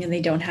same thing, and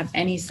they don't have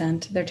any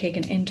scent. They're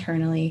taken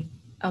internally.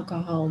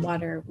 Alcohol,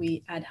 water,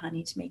 we add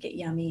honey to make it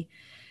yummy.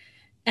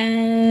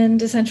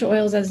 And essential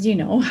oils, as you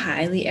know,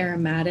 highly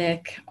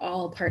aromatic,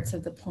 all parts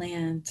of the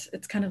plant.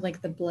 It's kind of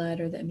like the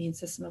blood or the immune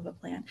system of a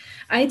plant.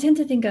 I tend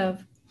to think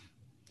of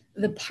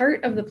the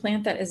part of the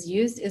plant that is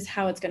used is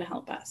how it's going to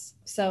help us.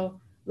 So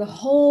the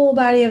whole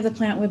body of the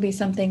plant would be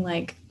something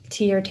like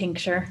tea or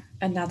tincture,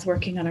 and that's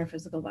working on our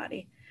physical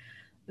body.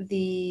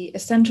 The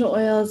essential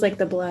oils, like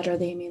the blood or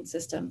the immune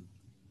system,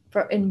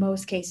 in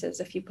most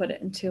cases, if you put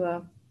it into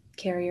a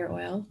carrier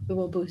oil, it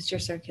will boost your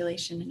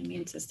circulation and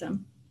immune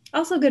system.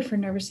 Also good for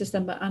nervous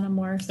system, but on a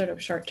more sort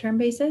of short-term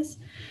basis.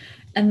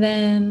 And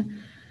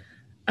then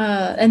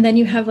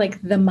you have like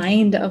the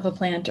mind of a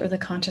plant, or the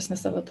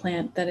consciousness of a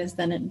plant, that is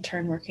then in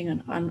turn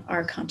working on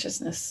our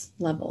consciousness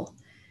level.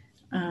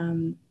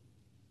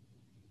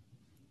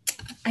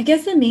 I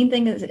guess the main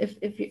thing is,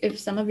 if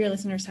some of your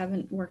listeners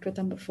haven't worked with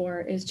them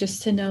before, is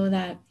just to know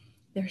that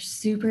they're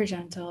super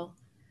gentle.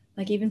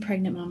 Like even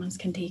pregnant mamas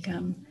can take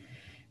them,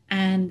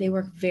 and they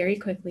work very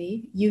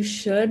quickly. You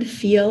should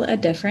feel a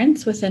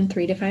difference within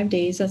 3 to 5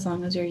 days, as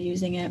long as you're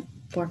using it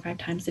 4 or 5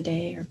 times a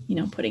day, or,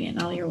 putting it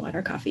in all your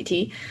water, coffee,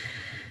 tea.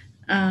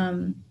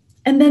 And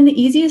then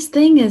the easiest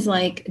thing is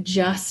like,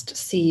 just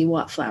see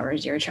what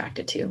flowers you're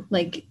attracted to.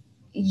 Like,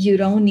 you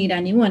don't need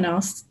anyone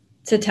else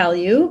to tell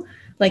you,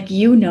 like,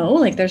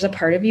 like there's a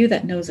part of you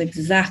that knows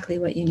exactly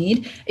what you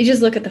need. You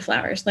just look at the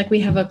flowers. Like we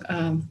have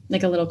a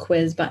little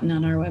quiz button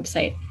on our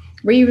website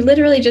where you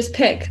literally just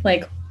pick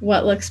like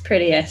what looks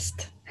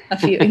prettiest a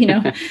few,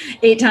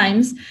 8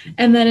 times.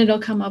 And then it'll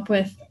come up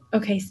with,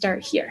 okay,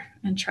 start here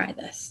and try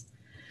this.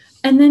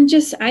 And then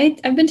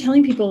I've been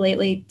telling people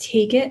lately,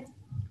 take it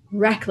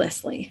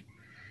recklessly,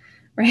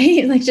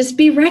 right? Like just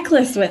be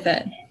reckless with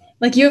it.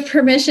 Like you have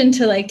permission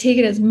to like take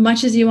it as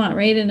much as you want,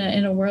 right?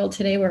 In a world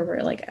today where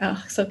we're like,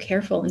 oh, so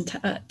careful and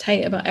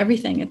tight about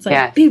everything. It's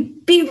like,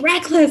 be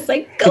reckless,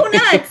 like go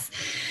nuts.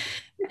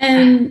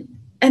 And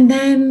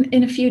then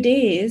in a few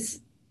days,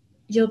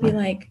 you'll be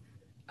like,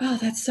 oh,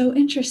 that's so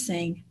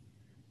interesting.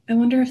 I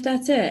wonder if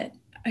that's it.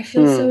 I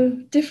feel so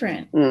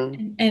different.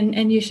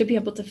 And you should be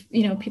able to,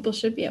 people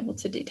should be able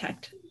to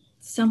detect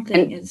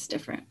something is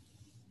different.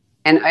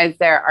 And is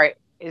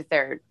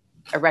there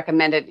a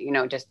recommended,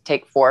 just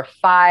take 4 or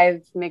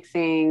 5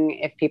 mixing?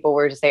 If people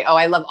were to say, oh,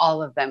 I love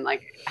all of them,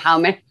 like how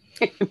many?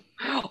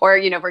 Or,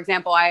 for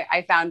example,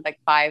 I found like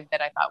 5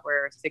 that I thought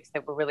were 6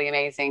 that were really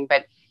amazing,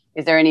 but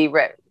is there any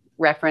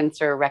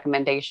reference or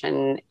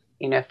recommendation,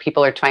 if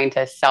people are trying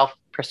to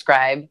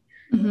self-prescribe?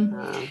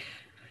 Mm-hmm.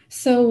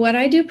 So what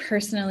I do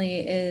personally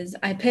is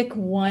I pick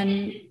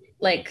one,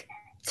 like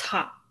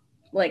top,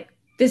 like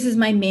this is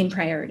my main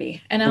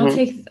priority, and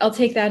I'll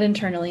take that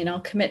internally, and I'll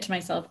commit to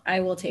myself, I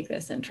will take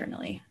this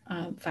internally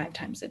 5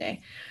 times a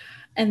day.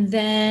 And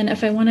then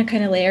if I want to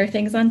kind of layer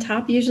things on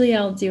top, usually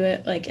I'll do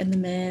it like in the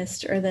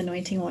mist or the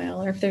anointing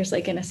oil, or if there's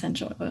like an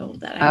essential oil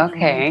that I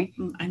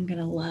know I'm going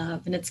to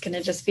love, and it's going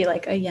to just be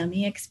like a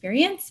yummy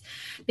experience,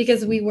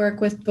 because we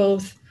work with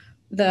both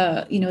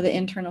the, the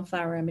internal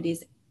flower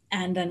remedies,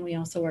 and then we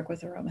also work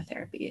with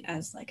aromatherapy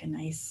as like a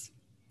nice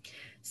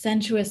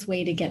sensuous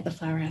way to get the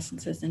flower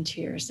essences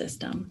into your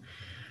system.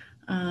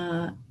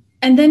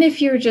 And then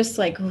if you're just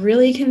like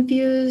really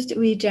confused,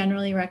 we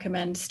generally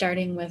recommend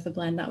starting with a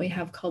blend that we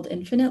have called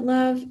Infinite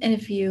Love. And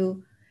if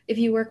you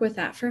work with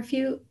that for a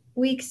few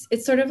weeks,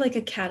 it's sort of like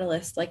a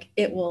catalyst. Like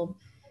it will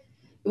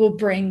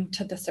bring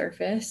to the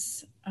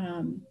surface,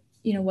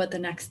 what the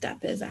next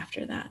step is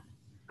after that.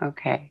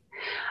 Okay.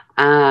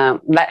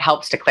 That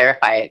helps to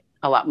clarify it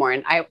a lot more.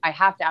 And I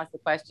have to ask the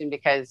question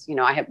because,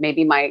 I have,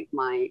 maybe my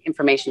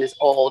information is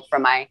old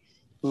from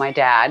my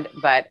dad,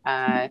 but,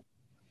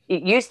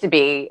 it used to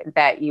be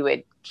that you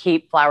would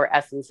keep flower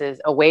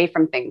essences away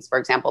from things, for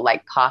example,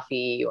 like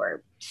coffee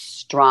or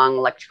strong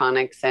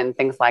electronics and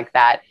things like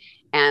that.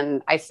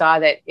 And I saw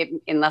that,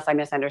 unless I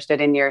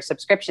misunderstood, in your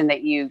subscription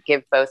that you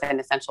give both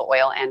an essential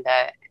oil and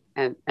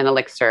an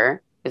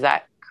elixir. Is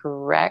that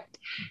correct?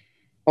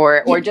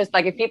 Or just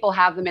like if people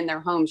have them in their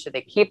home, should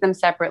they keep them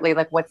separately?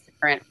 Like, what's the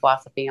current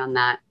philosophy on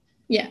that?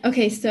 Yeah.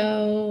 Okay.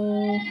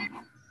 So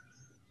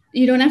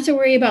you don't have to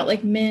worry about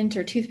like mint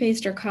or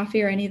toothpaste or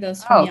coffee or any of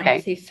those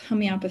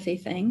homeopathy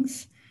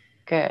things.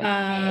 Good.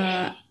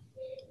 I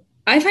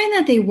find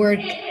that they work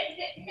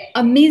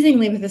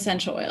amazingly with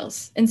essential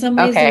oils. In some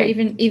ways, they're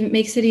even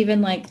makes it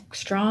even like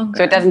stronger.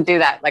 So it doesn't do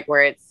that, like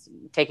where it's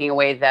taking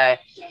away the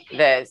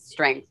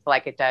strength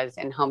like it does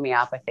in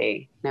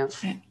homeopathy. No,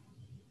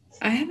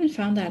 I haven't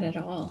found that at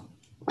all.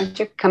 Why don't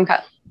you come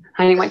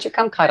honey? Why don't you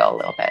come cuddle a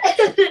little bit?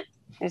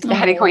 Is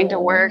Daddy going to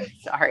work?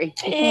 Sorry.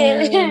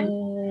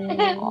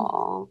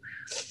 Oh.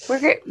 We're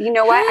good. You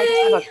know what? I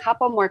just have a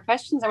couple more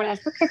questions I want to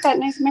ask. Look at that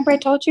nice. Remember I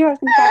told you I was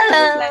going to talk to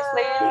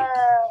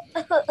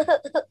this nice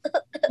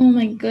lady? Oh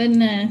my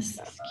goodness.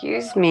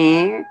 Excuse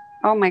me.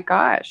 Oh my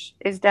gosh.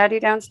 Is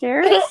Daddy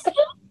downstairs?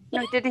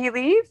 No, did he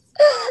leave?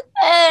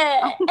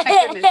 Oh my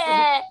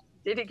goodness.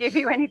 Did he give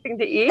you anything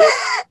to eat?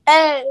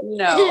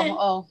 No.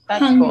 Oh,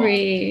 that's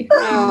hungry. Cool.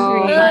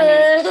 Oh,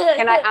 honey.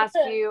 Can I ask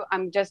you,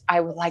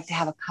 I would like to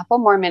have a couple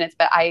more minutes,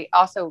 but I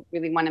also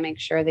really want to make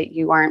sure that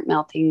you aren't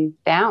melting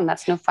down.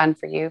 That's no fun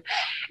for you.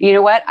 You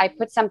know what? I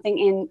put something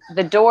in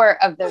the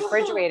door of the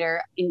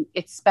refrigerator.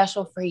 It's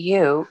special for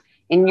you.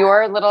 In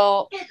your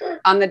little,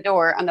 on the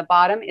door, on the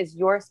bottom is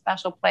your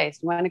special place.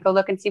 You want to go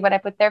look and see what I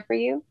put there for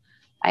you?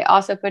 I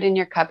also put in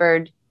your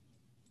cupboard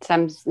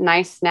some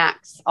nice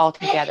snacks all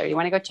together. You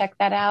want to go check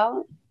that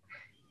out?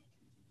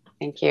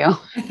 Thank you.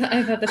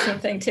 I thought the same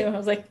thing too. I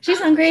was like, she's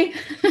hungry.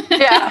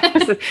 Yeah.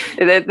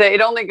 It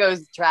only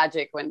goes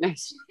tragic when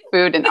there's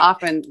food, and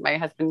often my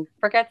husband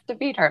forgets to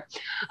feed her.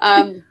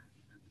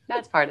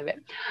 That's part of it.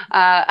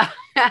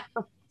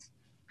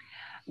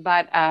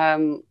 But I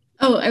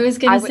was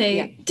going to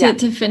say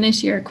to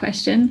finish your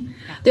question,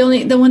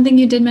 the one thing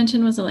you did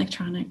mention was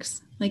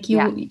electronics. Like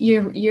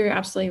you're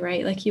absolutely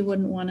right. Like you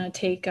wouldn't want to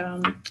take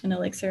an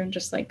elixir and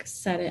just like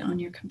set it on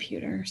your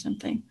computer or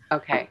something.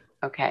 Okay.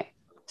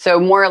 So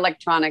more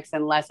electronics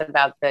and less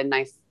about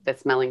the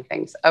smelling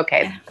things.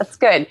 Okay, yeah. That's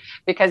good,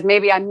 because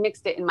maybe I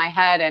mixed it in my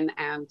head, and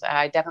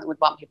I definitely would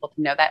want people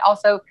to know that.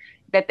 Also,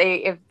 that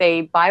if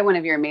they buy one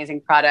of your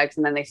amazing products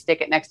and then they stick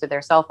it next to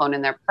their cell phone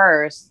in their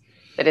purse,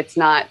 that it's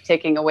not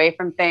taking away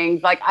from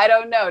things. Like, I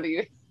don't know. Do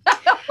you?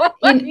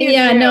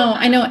 No,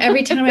 I know.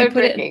 Every time I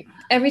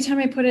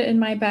put it in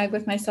my bag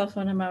with my cell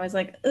phone, I'm always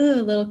like, a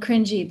little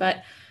cringy.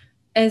 But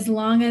as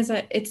long as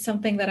it's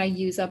something that I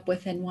use up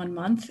within 1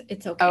 month,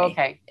 it's okay. Oh,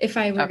 okay. If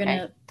I were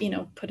gonna,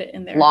 put it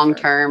in there long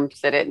term,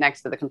 sit it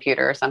next to the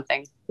computer or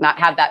something. Not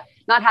have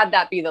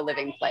that be the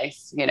living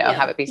place.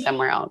 Have it be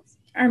somewhere else.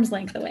 Arm's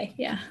length away.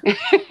 Yeah.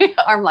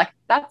 Arm length.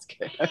 That's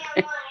good.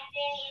 Okay.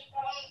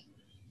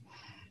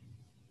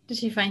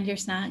 Did you find your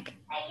snack?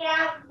 I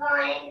can't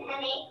find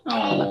any.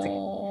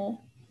 Oh.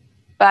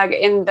 Bug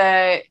in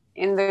the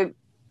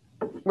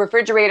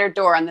refrigerator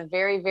door on the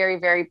very, very,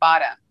 very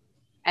bottom,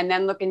 and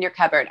then look in your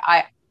cupboard.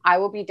 I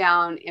will be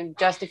down in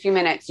just a few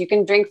minutes. You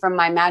can drink from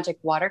my magic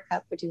water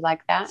cup. Would you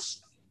like that?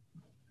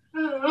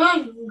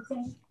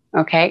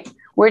 Okay.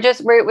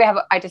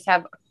 I just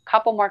have a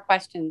couple more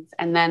questions,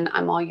 and then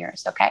I'm all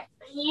yours. Okay.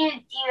 Do you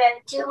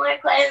have 2 more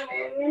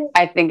questions?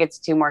 I think it's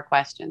 2 more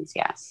questions.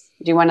 Yes.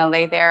 Do you want to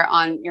lay there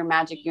on your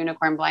magic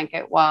unicorn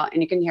blanket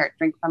and you can hear it,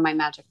 drink from my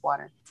magic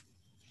water.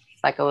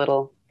 It's like a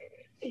little,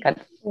 got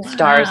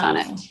stars on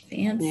it.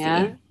 Fancy.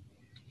 Yeah. You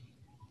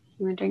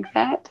want to drink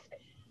that?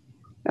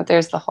 Oh,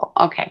 there's the hole.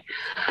 Okay.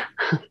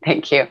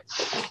 Thank you.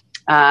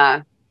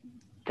 The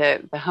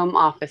home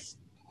office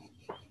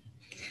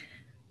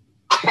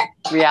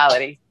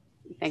reality.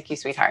 Thank you,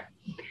 sweetheart.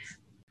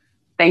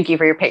 Thank you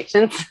for your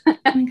patience. Oh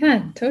my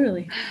God,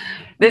 totally.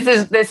 This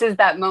is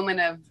that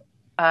moment of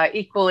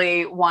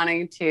equally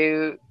wanting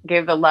to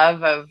give the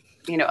love of,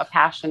 a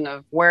passion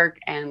of work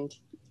and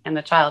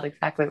the child,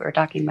 exactly what we're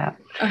talking about.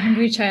 A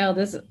hungry child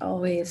is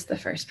always the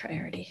first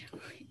priority.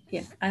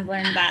 Yeah, I've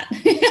learned that.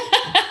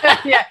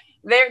 Yeah,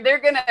 they're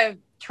gonna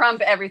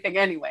trump everything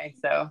anyway.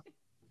 So,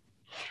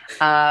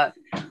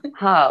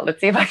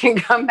 let's see if I can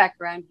come back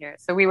around here.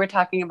 So we were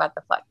talking about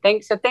the flood.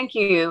 Thank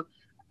you.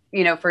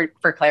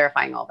 For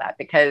clarifying all that,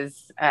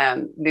 because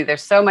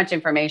there's so much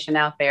information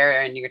out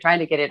there, and you're trying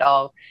to get it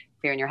all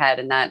clear in your head,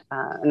 and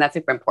that's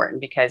super important,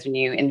 because when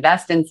you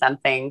invest in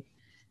something,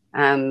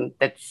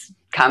 that's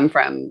come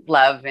from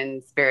love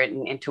and spirit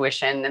and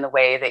intuition in the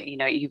way that, you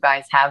know, you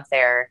guys have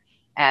there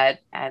at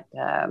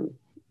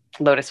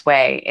Lotus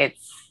Way.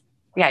 It's,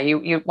 yeah,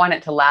 you want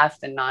it to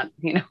last and not,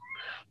 you know,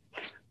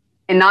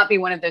 and not be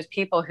one of those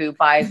people who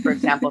buys, for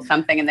example,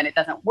 something and then it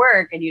doesn't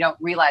work and you don't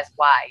realize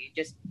why. You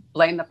just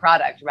blame the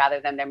product rather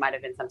than there might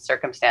have been some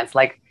circumstance.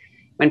 Like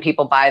when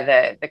people buy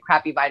the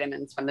crappy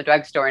vitamins from the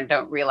drugstore and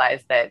don't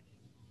realize that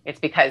it's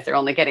because they're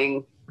only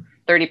getting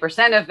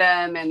 30% of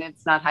them and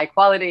it's not high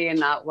quality and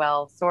not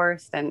well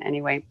sourced. And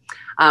anyway,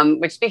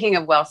 which, speaking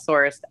of well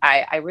sourced,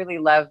 I really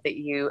love that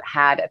you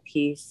had a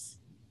piece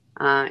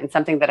in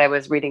something that I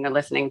was reading or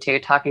listening to,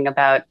 talking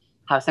about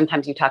how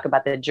sometimes you talk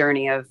about the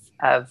journey of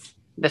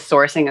the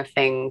sourcing of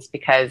things,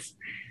 because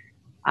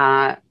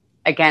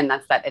again,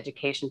 that's that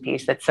education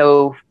piece that's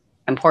so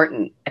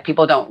important.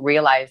 People don't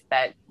realize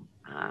that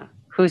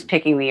who's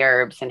picking the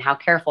herbs and how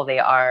careful they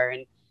are,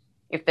 and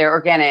if they're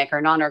organic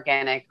or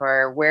non-organic,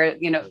 or where,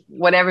 you know,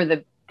 whatever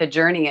the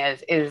journey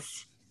is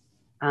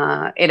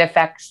it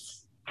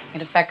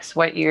affects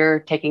what you're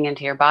taking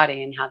into your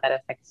body and how that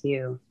affects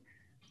you.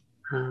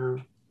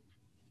 So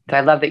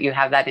I love that you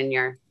have that in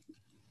your,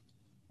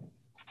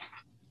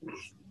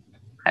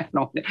 I don't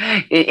know,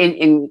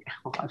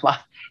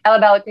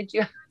 Elabella, could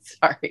you,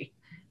 sorry.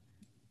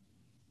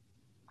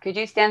 Could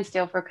you stand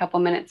still for a couple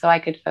minutes so I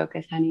could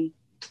focus, honey?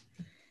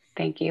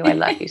 Thank you. I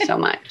love you so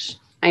much.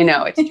 I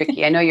know it's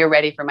tricky. I know you're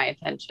ready for my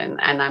attention,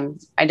 and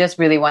I just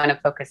really want to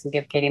focus and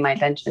give Katie my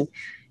attention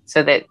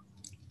so that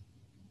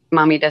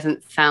mommy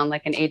doesn't sound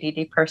like an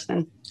ADD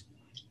person,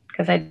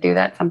 because I do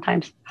that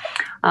sometimes.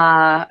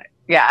 Yeah,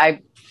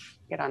 I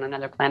get on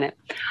another planet.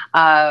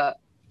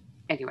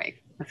 Anyway,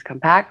 let's come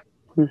back.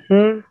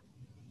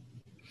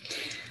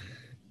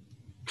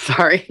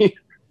 Sorry.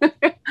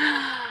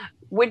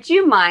 Would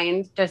you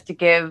mind, just to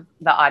give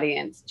the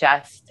audience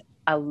just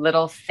a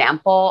little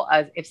sample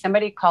of, if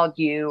somebody called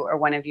you or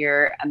one of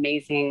your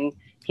amazing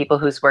people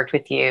who's worked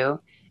with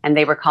you and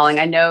they were calling,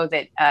 I know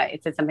that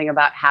it said something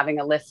about having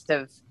a list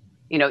of,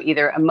 you know,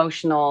 either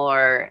emotional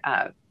or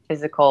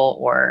physical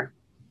or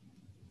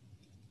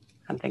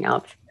something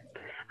else,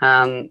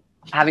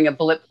 having a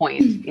bullet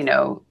point, you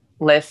know,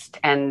 list,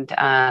 and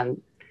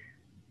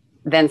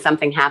then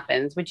something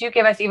happens. Would you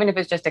give us, even if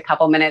it's just a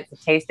couple minutes, a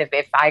taste of,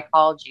 if I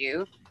called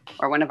you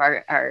or one of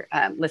our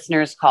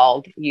listeners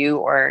called you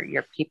or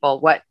your people,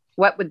 what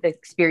would the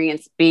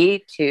experience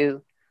be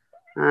to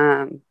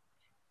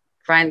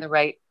find the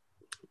right,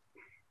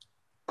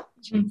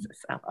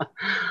 Jesus, Ella.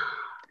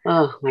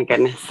 Oh my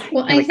goodness.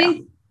 Well, I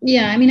think,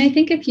 I mean, I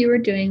think if you were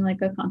doing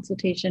like a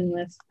consultation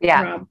with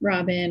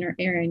Robin or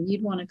Aaron,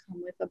 you'd want to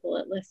come with a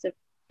bullet list of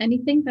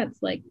anything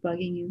that's like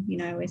bugging you. You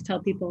know, I always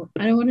tell people,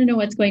 I don't want to know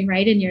what's going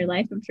right in your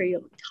life. I'm sure you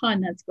have a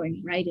ton that's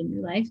going right in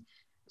your life.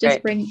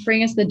 Just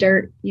bring us the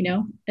dirt, you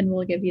know, and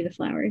we'll give you the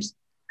flowers.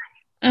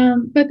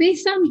 But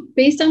based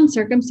on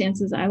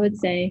circumstances, I would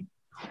say,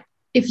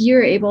 if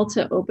you're able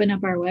to open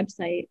up our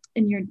website,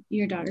 and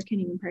your daughter can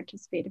even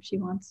participate if she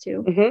wants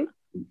to. Mm-hmm.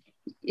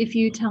 If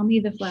you tell me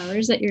the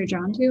flowers that you're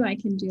drawn to, I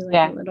can do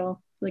a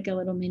little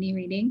mini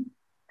reading.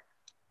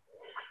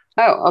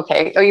 Oh,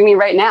 okay. Oh, you mean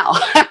right now?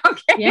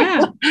 Okay.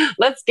 Yeah.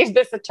 Let's give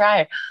this a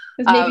try.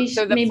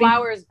 So the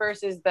flowers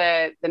versus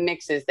the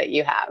mixes that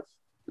you have.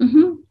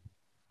 Mm-hmm.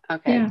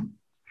 Okay. Yeah.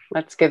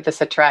 Let's give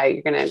this a try.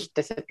 You're going to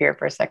disappear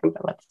for a second,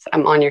 but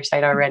I'm on your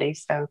site already.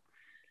 So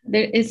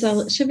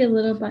should be a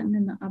little button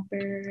in the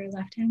upper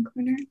left-hand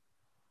corner.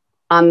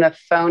 On the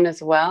phone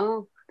as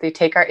well.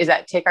 Take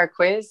our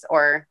quiz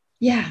or?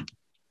 Yeah.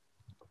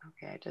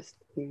 Okay. I just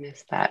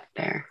missed that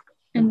there.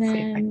 And then see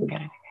if I can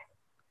get it.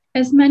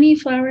 As many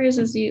flowers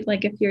as you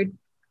like,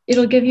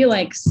 it'll give you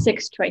like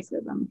 6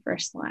 choices on the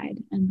first slide.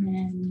 And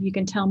then you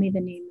can tell me the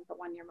name of the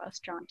one you're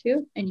most drawn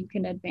to, and you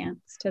can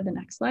advance to the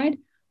next slide.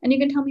 And you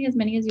can tell me as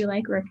many as you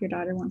like, or if your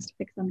daughter wants to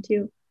pick them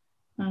too.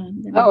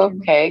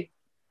 Okay.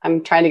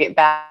 I'm trying to get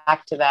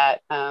back to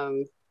that.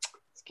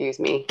 Excuse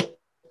me.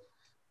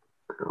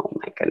 Oh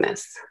my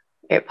goodness.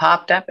 It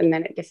popped up and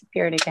then it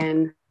disappeared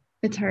again.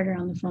 It's harder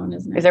on the phone,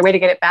 isn't it? Is there a way to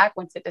get it back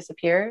once it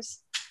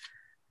disappears?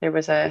 That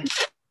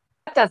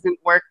doesn't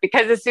work,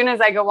 because as soon as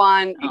I go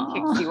on, it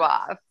kicks you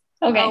off.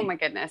 Okay. Oh my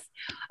goodness.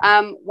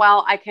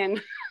 Well, I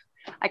can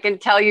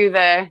tell you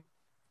the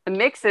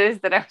mixes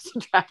that I was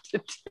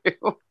attracted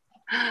to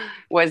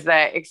was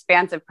the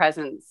Expansive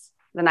Presence,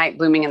 the Night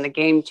Blooming, and the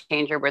Game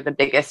Changer were the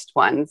biggest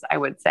ones, I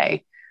would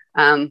say.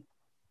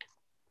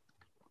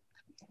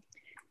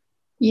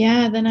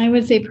 Yeah, then I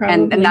would say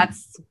probably. And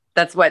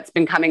that's what's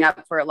been coming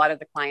up for a lot of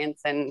the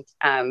clients and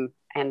the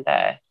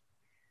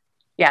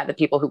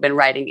people who've been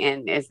writing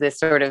in, is this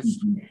sort of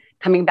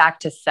coming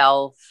back to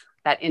self,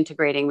 that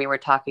integrating we were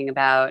talking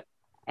about,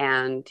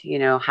 and, you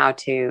know, how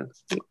to,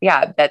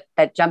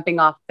 that jumping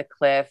off the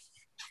cliff,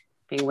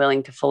 being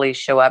willing to fully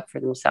show up for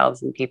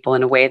themselves and people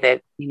in a way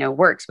that, you know,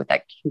 works with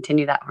that,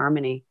 continue that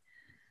harmony,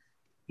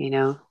 you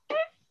know,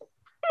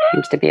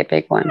 seems to be a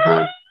big one,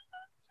 huh?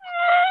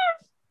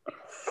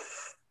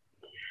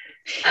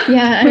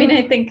 Yeah. I mean,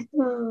 I think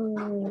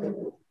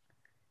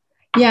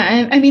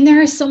Yeah, I mean,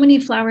 there are so many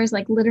flowers,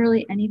 like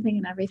literally anything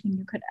and everything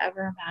you could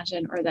ever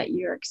imagine or that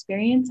you're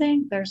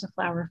experiencing, there's a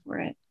flower for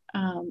it.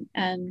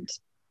 And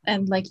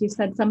like you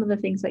said, some of the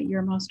things that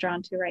you're most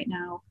drawn to right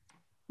now,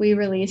 we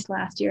released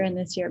last year and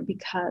this year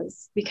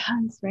because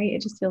right,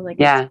 it just feels like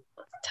Yeah. it's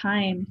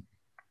time.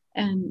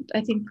 And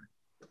I think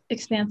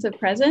expansive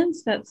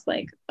presence, that's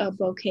like a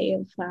bouquet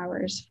of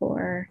flowers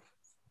for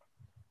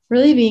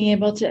really being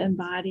able to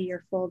embody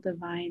your full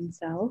divine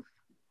self.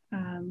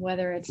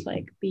 Whether it's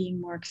like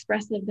being more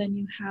expressive than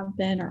you have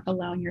been or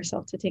allowing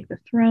yourself to take the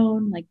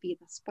throne, like be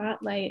the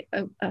spotlight,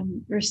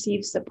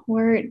 receive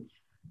support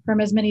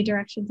from as many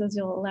directions as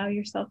you'll allow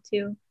yourself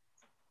to,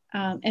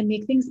 and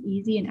make things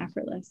easy and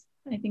effortless.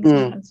 I think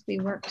sometimes we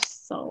work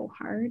so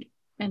hard,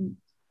 and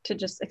to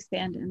just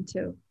expand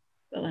into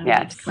allowing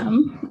it to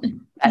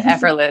come.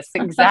 Effortless,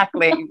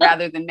 exactly,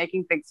 rather than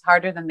making things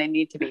harder than they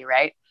need to be,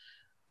 right?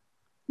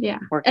 Yeah.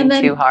 Working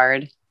too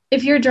hard.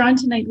 If you're drawn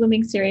to Night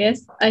Blooming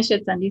Cereus, I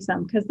should send you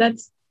some, because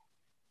that's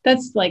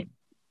like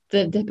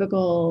the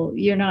typical,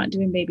 you're not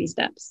doing baby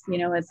steps,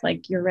 it's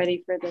like you're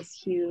ready for this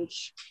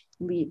huge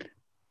leap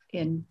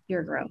in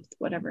your growth,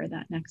 whatever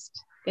that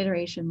next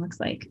iteration looks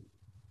like.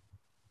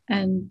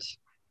 And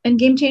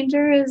Game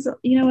Changer is,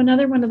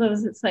 another one of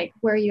those, it's like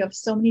where you have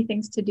so many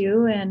things to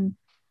do and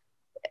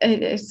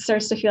it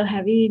starts to feel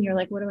heavy and you're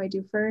like, what do I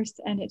do first?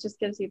 And it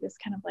just gives you this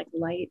kind of like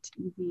light,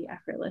 easy,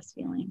 effortless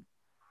feeling.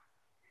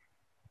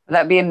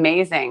 That'd be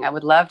amazing. I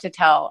would love to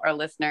tell our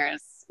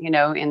listeners,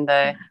 I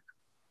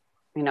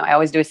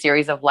always do a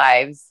series of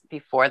lives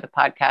before the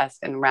podcast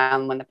and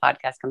around when the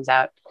podcast comes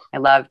out. I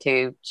love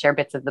to share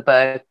bits of the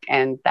book,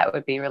 and that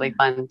would be really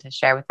fun to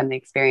share with them the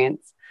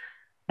experience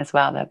as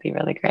well. That'd be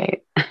really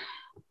great.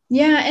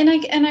 Yeah.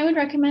 And I would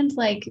recommend,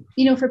 like,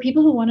 for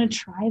people who want to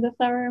try the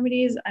flower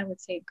remedies, I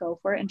would say go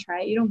for it and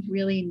try it. You don't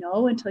really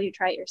know until you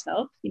try it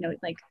yourself,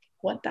 like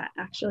what that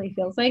actually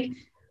feels like.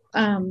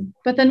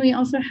 But then we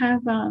also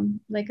have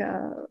like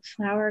a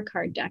flower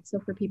card deck. So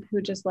for people who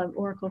just love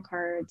oracle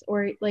cards,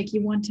 or like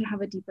you want to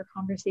have a deeper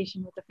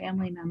conversation with a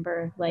family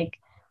member, like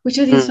which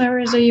of these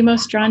flowers are you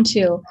most drawn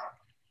to?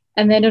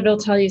 And then it'll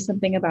tell you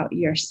something about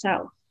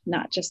yourself,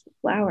 not just the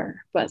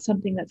flower, but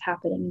something that's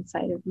happening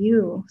inside of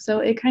you. So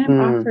it kind of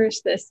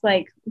offers this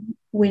like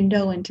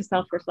window into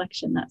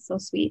self-reflection that's so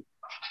sweet.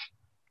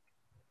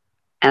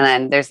 And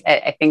then there's,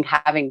 I think,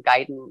 having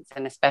guidance,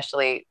 and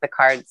especially the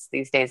cards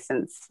these days,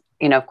 since,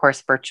 of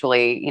course,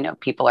 virtually,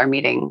 people are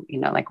meeting,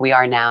 like we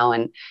are now.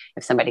 And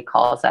if somebody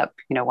calls up,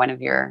 one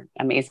of your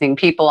amazing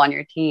people on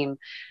your team,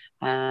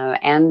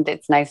 and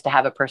it's nice to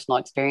have a personal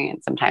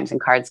experience sometimes, and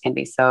cards can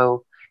be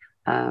so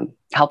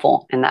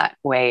helpful in that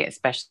way,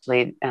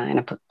 especially in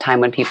a time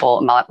when a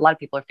lot of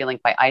people are feeling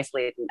quite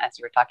isolated, and as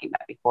you were talking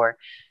about before,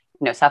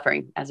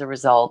 suffering as a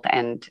result.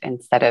 And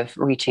instead of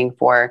reaching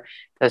for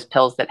those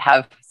pills that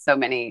have so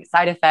many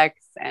side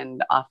effects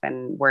and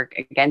often work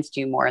against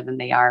you more than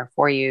they are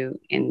for you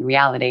in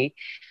reality,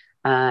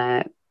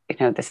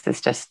 this is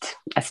just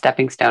a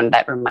stepping stone,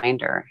 that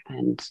reminder,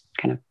 and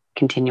kind of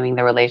continuing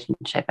the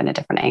relationship in a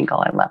different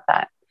angle. I love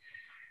that.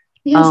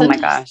 Yeah, oh my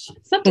gosh.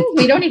 Sometimes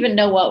we don't even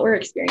know what we're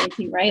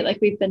experiencing, right? Like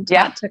we've been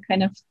taught to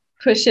kind of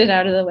push it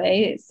out of the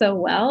way so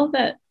well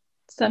that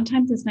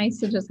sometimes it's nice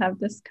to just have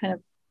this kind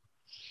of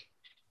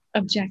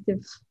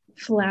objective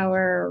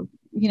flower,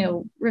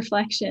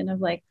 reflection of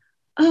like,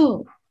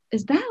 oh,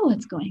 is that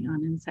what's going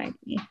on inside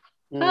me?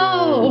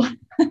 Oh,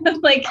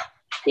 like,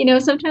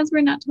 sometimes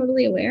we're not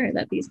totally aware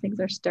that these things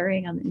are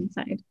stirring on the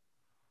inside.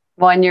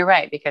 Well, and you're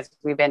right, because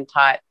we've been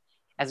taught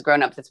as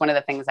grownups. It's one of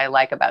the things I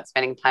like about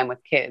spending time with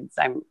kids.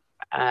 I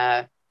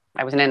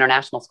was an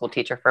international school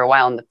teacher for a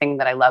while, and the thing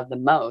that I loved the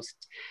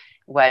most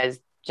was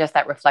just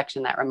that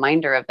reflection, that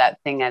reminder of that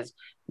thing as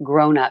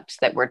grownups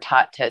that we're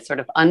taught to sort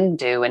of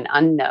undo and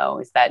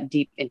unknow, is that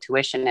deep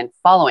intuition and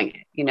following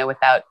it,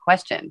 without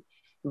question,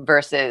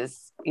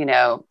 versus,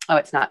 oh,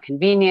 it's not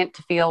convenient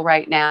to feel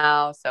right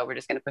now, so we're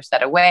just going to push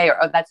that away,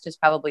 or, oh, that's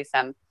just probably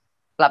some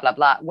blah, blah,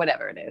 blah,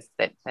 whatever it is,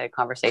 that the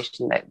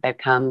conversation that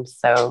comes.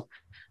 So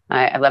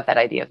I love that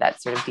idea of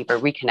that sort of deeper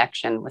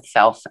reconnection with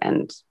self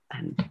and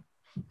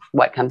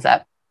what comes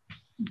up.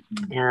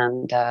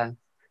 And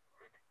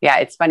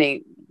it's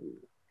funny.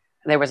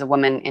 There was a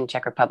woman in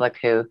Czech Republic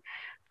who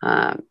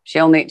she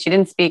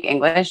didn't speak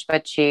English,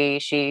 but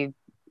she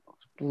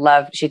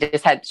was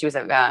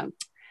a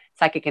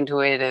psychic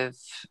intuitive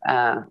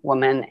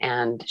woman.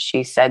 And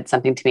she said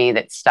something to me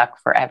that stuck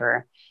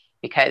forever,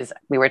 because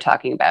we were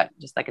talking about,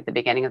 just like at the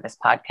beginning of this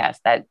podcast,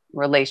 that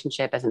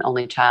relationship as an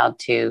only child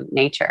to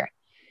nature,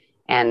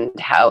 and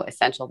how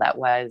essential that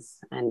was.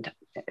 And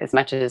as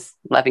much as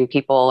loving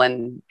people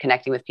and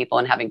connecting with people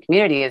and having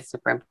community is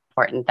super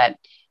important, that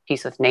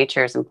piece with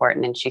nature is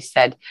important. And she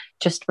said,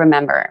 just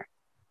remember,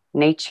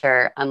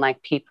 nature,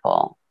 unlike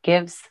people,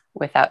 gives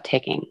without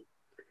taking.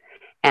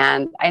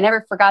 And I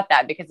never forgot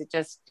that, because it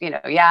just,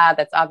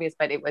 that's obvious,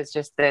 but it was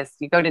just this,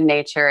 you go to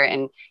nature,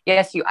 and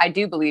yes, I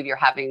do believe you're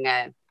having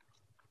a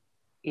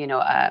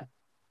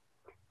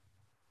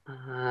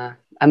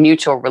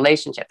mutual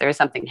relationship. There is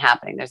something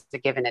happening. There's a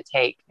give and a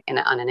take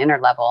on an inner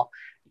level.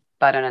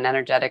 but on an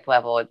energetic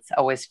level, it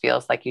always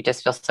feels like you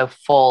just feel so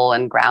full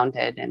and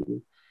grounded.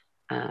 And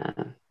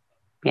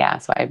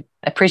so I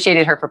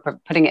appreciated her for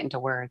putting it into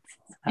words.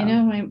 So. I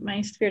know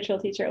my spiritual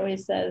teacher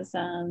always says,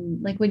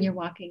 like when you're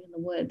walking in the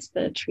woods,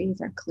 the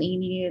trees are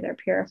cleaning you, they're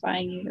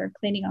purifying you, they're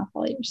cleaning off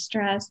all your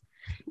stress.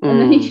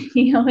 And then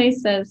he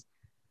always says,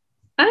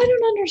 I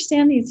don't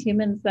understand these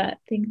humans that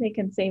think they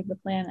can save the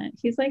planet.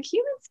 He's like,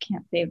 humans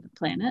can't save the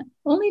planet.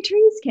 Only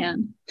trees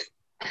can.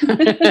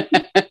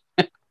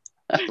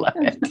 I love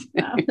it.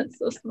 Wow, that's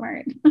so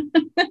smart.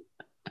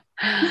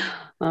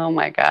 Oh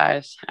my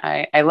gosh.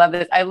 I love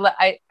this.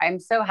 I'm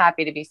so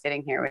happy to be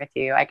sitting here with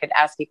you. I could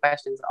ask you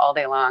questions all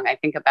day long. I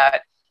think about,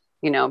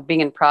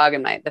 being in Prague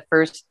and the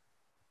first,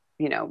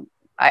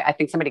 I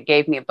think somebody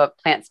gave me a book,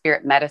 Plant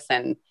Spirit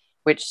Medicine,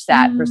 which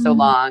sat for so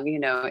long,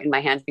 in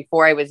my hands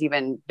before I was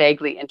even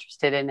vaguely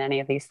interested in any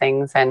of these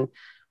things. And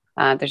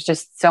there's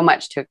just so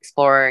much to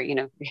explore,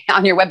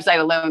 on your website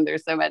alone,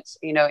 there's so much,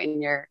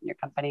 in your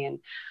company. And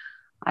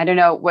I don't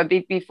know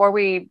before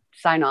we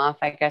sign off,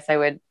 I guess I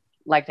would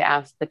like to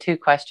ask the two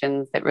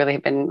questions that really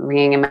have been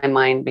ringing in my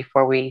mind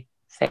before we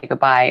say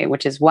goodbye,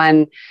 which is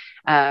one,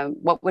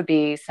 what would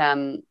be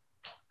some,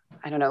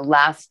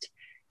 last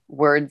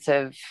words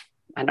of,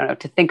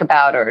 to think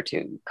about or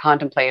to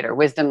contemplate or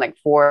wisdom, like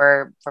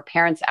for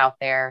parents out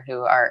there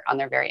who are on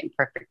their very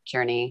imperfect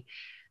journey,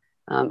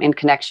 in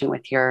connection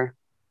with your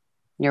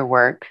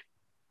work.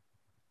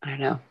 I don't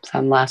know,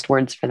 some last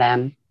words for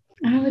them.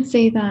 I would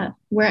say that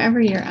wherever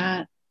you're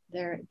at,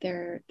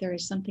 there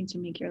is something to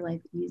make your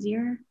life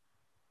easier.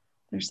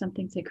 There's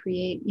something to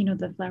create,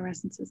 the flower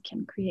essences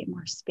can create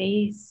more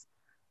space,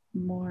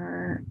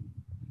 more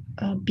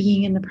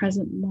being in the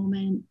present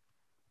moment,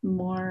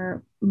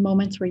 more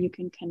moments where you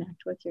can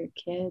connect with your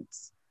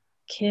kids.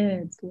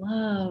 Kids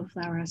love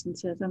flower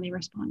essences and they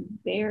respond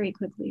very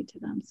quickly to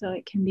them. So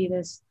it can be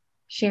this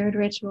shared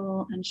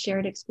ritual and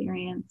shared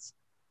experience.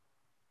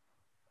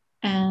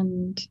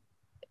 And,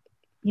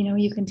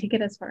 you can take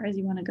it as far as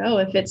you want to go.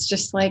 If it's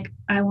just like,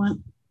 I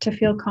want to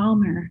feel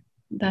calmer,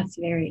 that's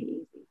very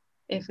easy.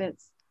 If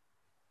it's,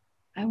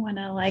 I want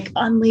to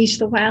unleash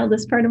the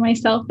wildest part of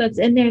myself that's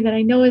in there that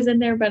I know is in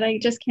there, but I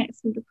just can't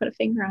seem to put a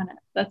finger on it.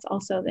 That's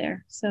also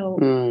there.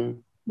 So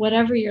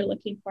whatever you're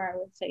looking for, I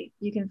would say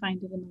you can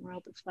find it in the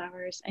world of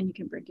flowers and you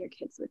can bring your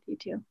kids with you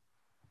too.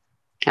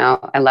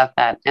 Oh, I love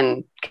that.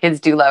 And kids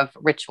do love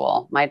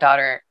ritual. My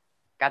daughter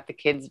got the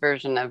kids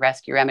version of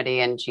Rescue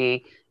Remedy and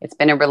it's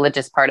been a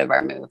religious part of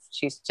our move.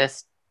 She's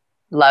just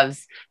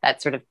loves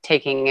that sort of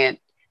taking it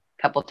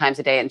couple times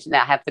a day, and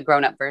I have the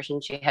grown-up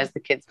version, she has the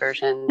kids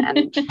version,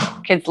 and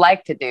kids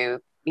like to do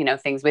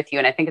things with you.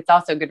 And I think it's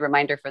also a good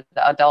reminder for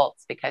the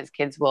adults, because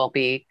kids will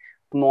be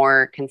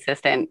more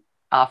consistent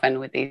often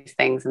with these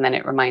things, and then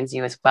it reminds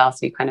you as well,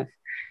 so you kind of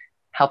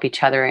help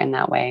each other in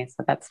that way.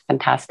 So that's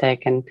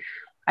fantastic. And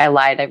I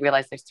lied, I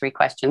realized there's 3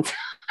 questions.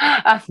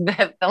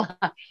 The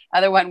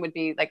other one would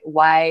be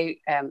why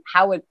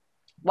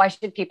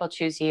should people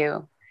choose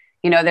you?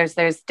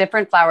 There's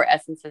different flower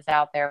essences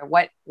out there.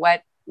 What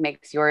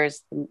makes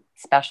yours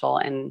special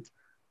and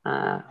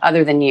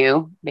other than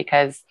you,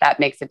 because that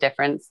makes a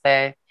difference.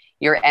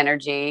 Your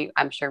energy,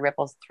 I'm sure,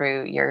 ripples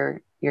through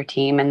your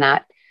team, and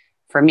that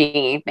for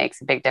me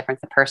makes a big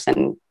difference.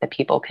 The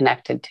people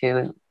connected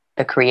to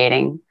the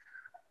creating.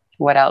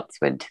 What else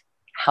would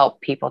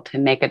help people to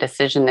make a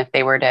decision if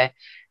they were to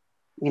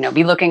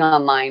be looking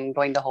online,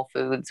 going to Whole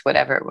Foods,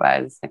 whatever it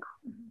was?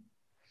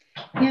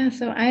 Yeah,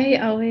 so I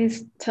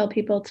always tell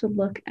people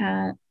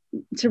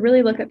to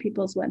really look at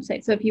people's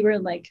websites. So if you were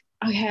like,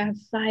 I have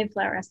 5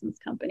 flower essence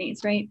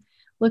companies, right?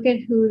 Look at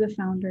who the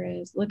founder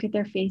is, look at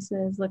their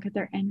faces, look at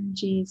their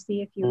energy,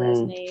 see if you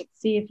resonate,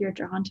 see if you're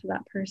drawn to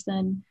that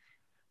person.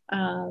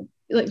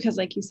 Because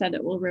like you said,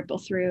 it will ripple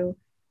through.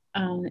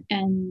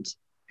 And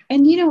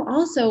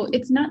also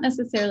it's not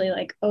necessarily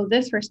like, oh,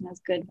 this person has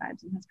good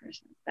vibes and this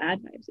person has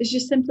bad vibes. It's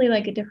just simply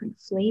like a different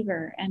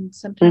flavor. And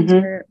sometimes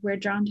we're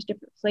drawn to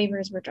different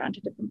flavors, we're drawn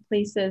to different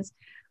places.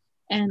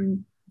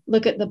 And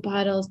look at the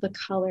bottles, the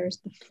colors,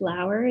 the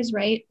flowers,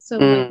 right?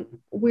 So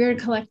we're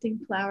collecting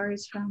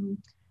flowers from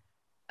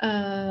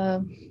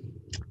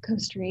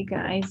Costa Rica,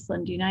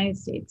 Iceland, United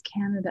States,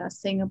 Canada,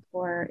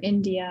 Singapore,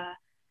 India.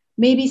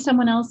 Maybe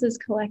someone else is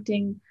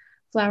collecting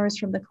flowers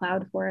from the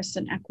cloud forests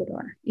in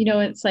Ecuador.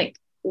 It's like,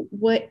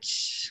 where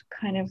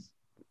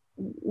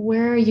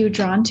are you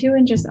drawn to?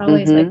 And just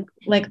always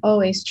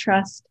always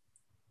trust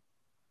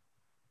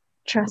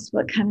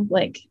what kind of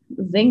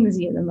zings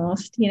you the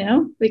most,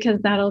 because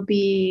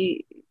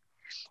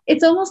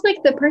it's almost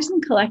like the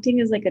person collecting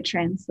is like a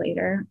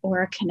translator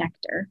or a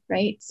connector,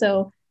 right?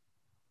 So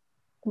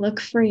look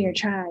for your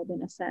tribe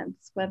in a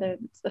sense, whether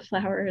it's the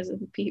flowers or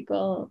the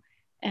people,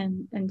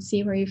 and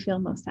see where you feel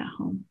most at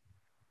home.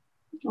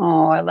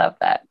 Oh, I love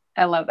that.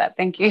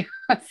 Thank you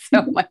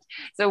so much.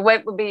 So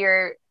what would be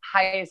your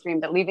highest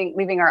dream, but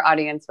leaving our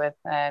audience with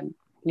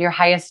your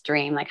highest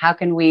dream? How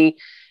can we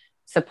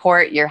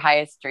support your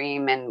highest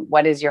dream, and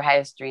what is your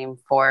highest dream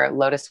for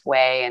Lotus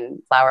Way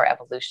and flower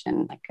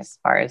evolution, as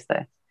far as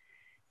the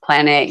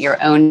planet, your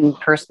own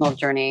personal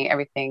journey,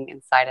 everything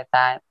inside of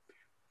that.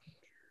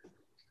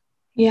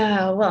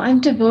 Yeah, well, I'm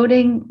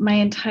devoting my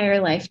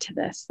entire life to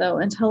this. So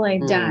until I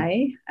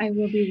die, I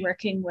will be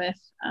working with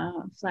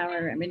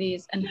flower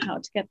remedies and how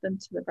to get them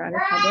to the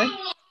broader public.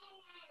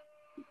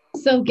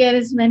 So get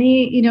as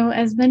many of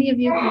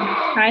you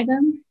can try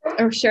them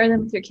or share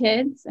them with your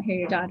kids. I hear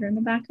your daughter in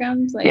the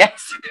background. Like,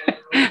 yes,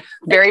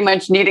 very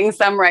much needing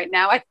some right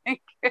now, I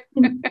think.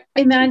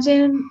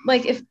 Imagine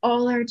like if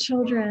all our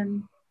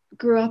children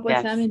grew up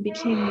with them and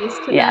became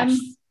used to them,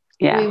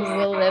 we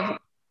will live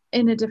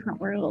in a different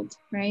world,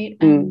 right?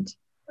 And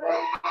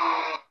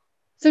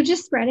so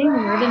just spreading the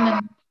word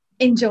and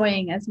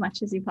enjoying as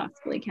much as you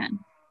possibly can.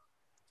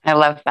 I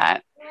love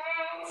that.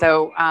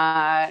 So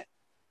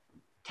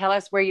tell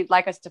us where you'd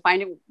like us to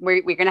find it.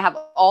 We're going to have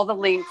all the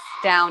links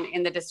down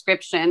in the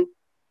description.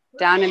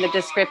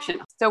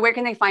 So where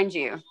can they find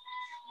you?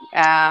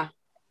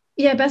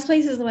 Best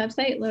place is the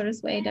website,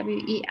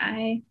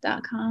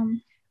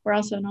 lotusway.com. We're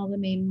also on all the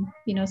main,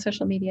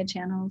 social media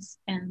channels,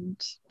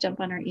 and jump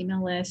on our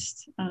email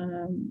list.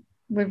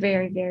 We're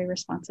very, very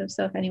responsive.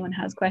 So if anyone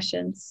has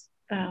questions,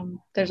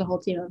 there's a whole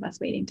team of us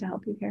waiting to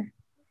help you here.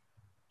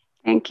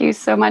 Thank you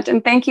so much.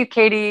 And thank you,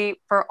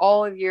 Katie, for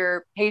all of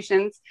your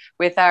patience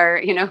with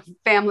our,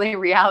 family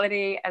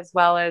reality, as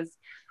well as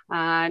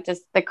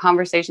just the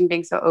conversation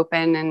being so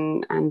open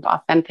and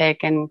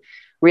authentic and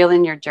real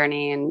in your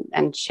journey,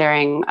 and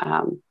sharing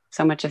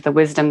so much of the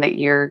wisdom that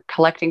you're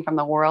collecting from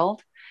the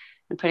world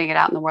and putting it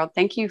out in the world.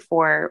 Thank you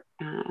for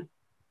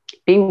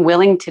being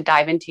willing to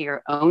dive into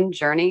your own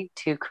journey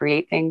to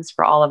create things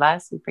for all of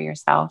us and for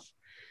yourself.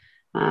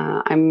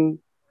 I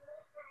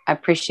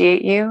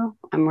appreciate you.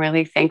 I'm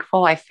really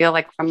thankful. I feel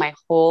like from my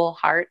whole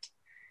heart,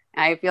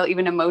 I feel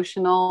even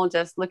emotional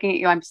just looking at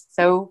you. I'm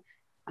so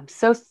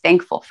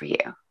thankful for you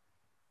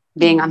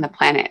being on the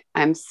planet.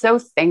 I'm so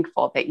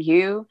thankful that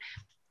you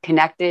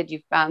connected. You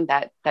found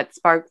that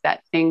spark,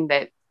 that thing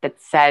that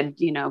said,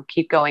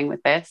 keep going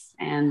with this,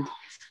 and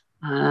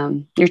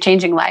you're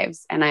changing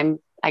lives. And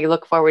I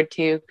look forward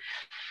to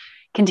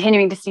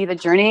continuing to see the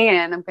journey,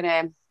 and I'm going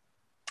to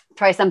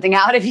try something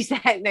out. If you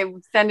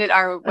send it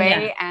our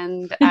way.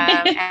 And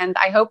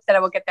I hope that I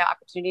will get the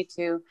opportunity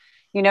to,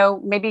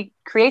 maybe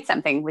create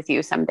something with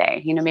you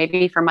someday,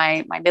 maybe for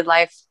my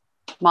midlife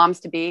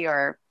moms to be,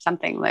 or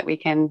something that we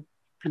can,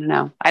 I don't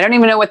know. I don't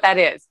even know what that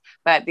is,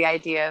 but the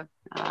idea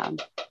of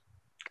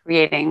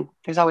creating,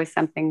 there's always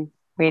something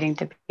waiting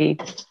to be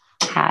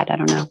had. I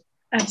don't know.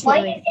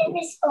 Absolutely. Why isn't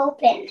this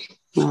open?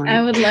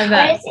 I would love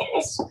that. Why isn't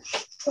this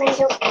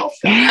window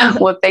open?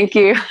 Well, thank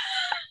you.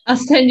 I'll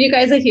send you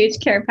guys a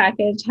huge care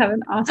package. Have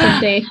an awesome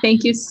day.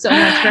 Thank you so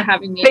much for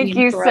having me. Thank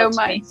you so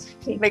much.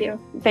 Thank you.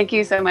 Thank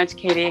you so much,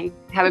 Katie.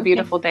 Have a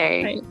beautiful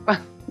day.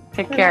 Right.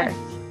 Take care.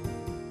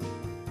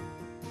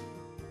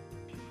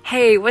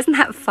 Hey, wasn't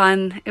that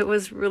fun? It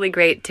was really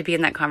great to be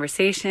in that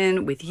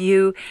conversation with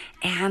you,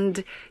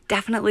 and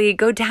definitely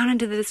go down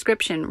into the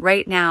description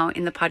right now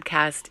in the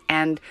podcast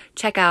and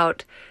check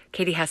out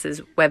Katie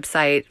Hess's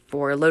website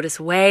for Lotus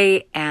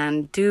Way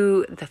and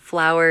do the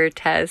flower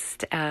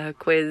test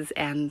quiz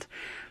and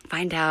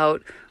find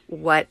out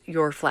what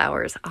your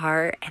flowers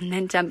are, and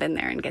then jump in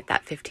there and get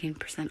that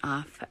 15%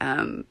 off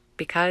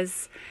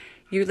because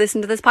you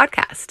listen to this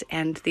podcast,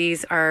 and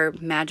these are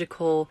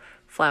magical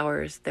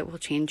flowers that will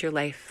change your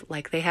life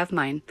like they have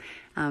mine.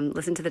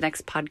 Listen to the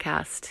next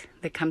podcast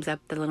that comes up,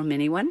 the little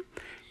mini one,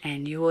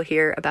 and you will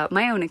hear about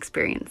my own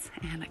experience,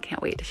 and I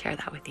can't wait to share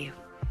that with you.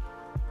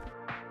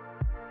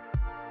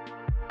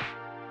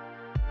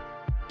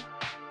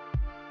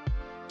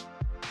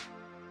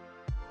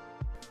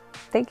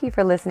 Thank you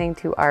for listening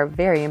to our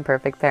Very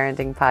Imperfect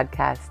Parenting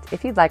podcast.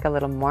 If you'd like a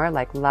little more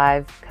like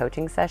live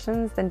coaching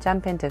sessions, then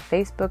jump into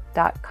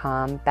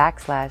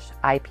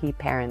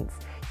facebook.com/IPparents.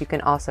 You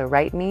can also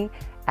write me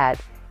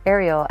at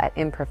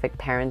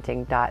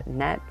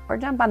ariel@imperfectparenting.net, or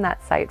jump on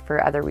that site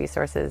for other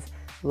resources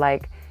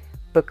like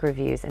book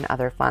reviews and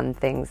other fun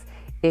things.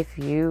 If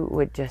you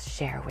would just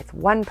share with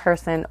one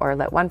person or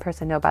let one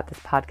person know about this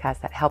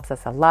podcast, that helps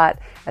us a lot.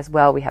 As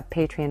well, we have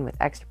Patreon with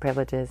extra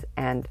privileges,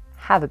 and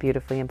have a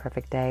beautifully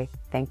imperfect day.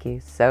 Thank you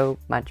so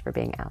much for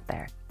being out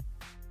there.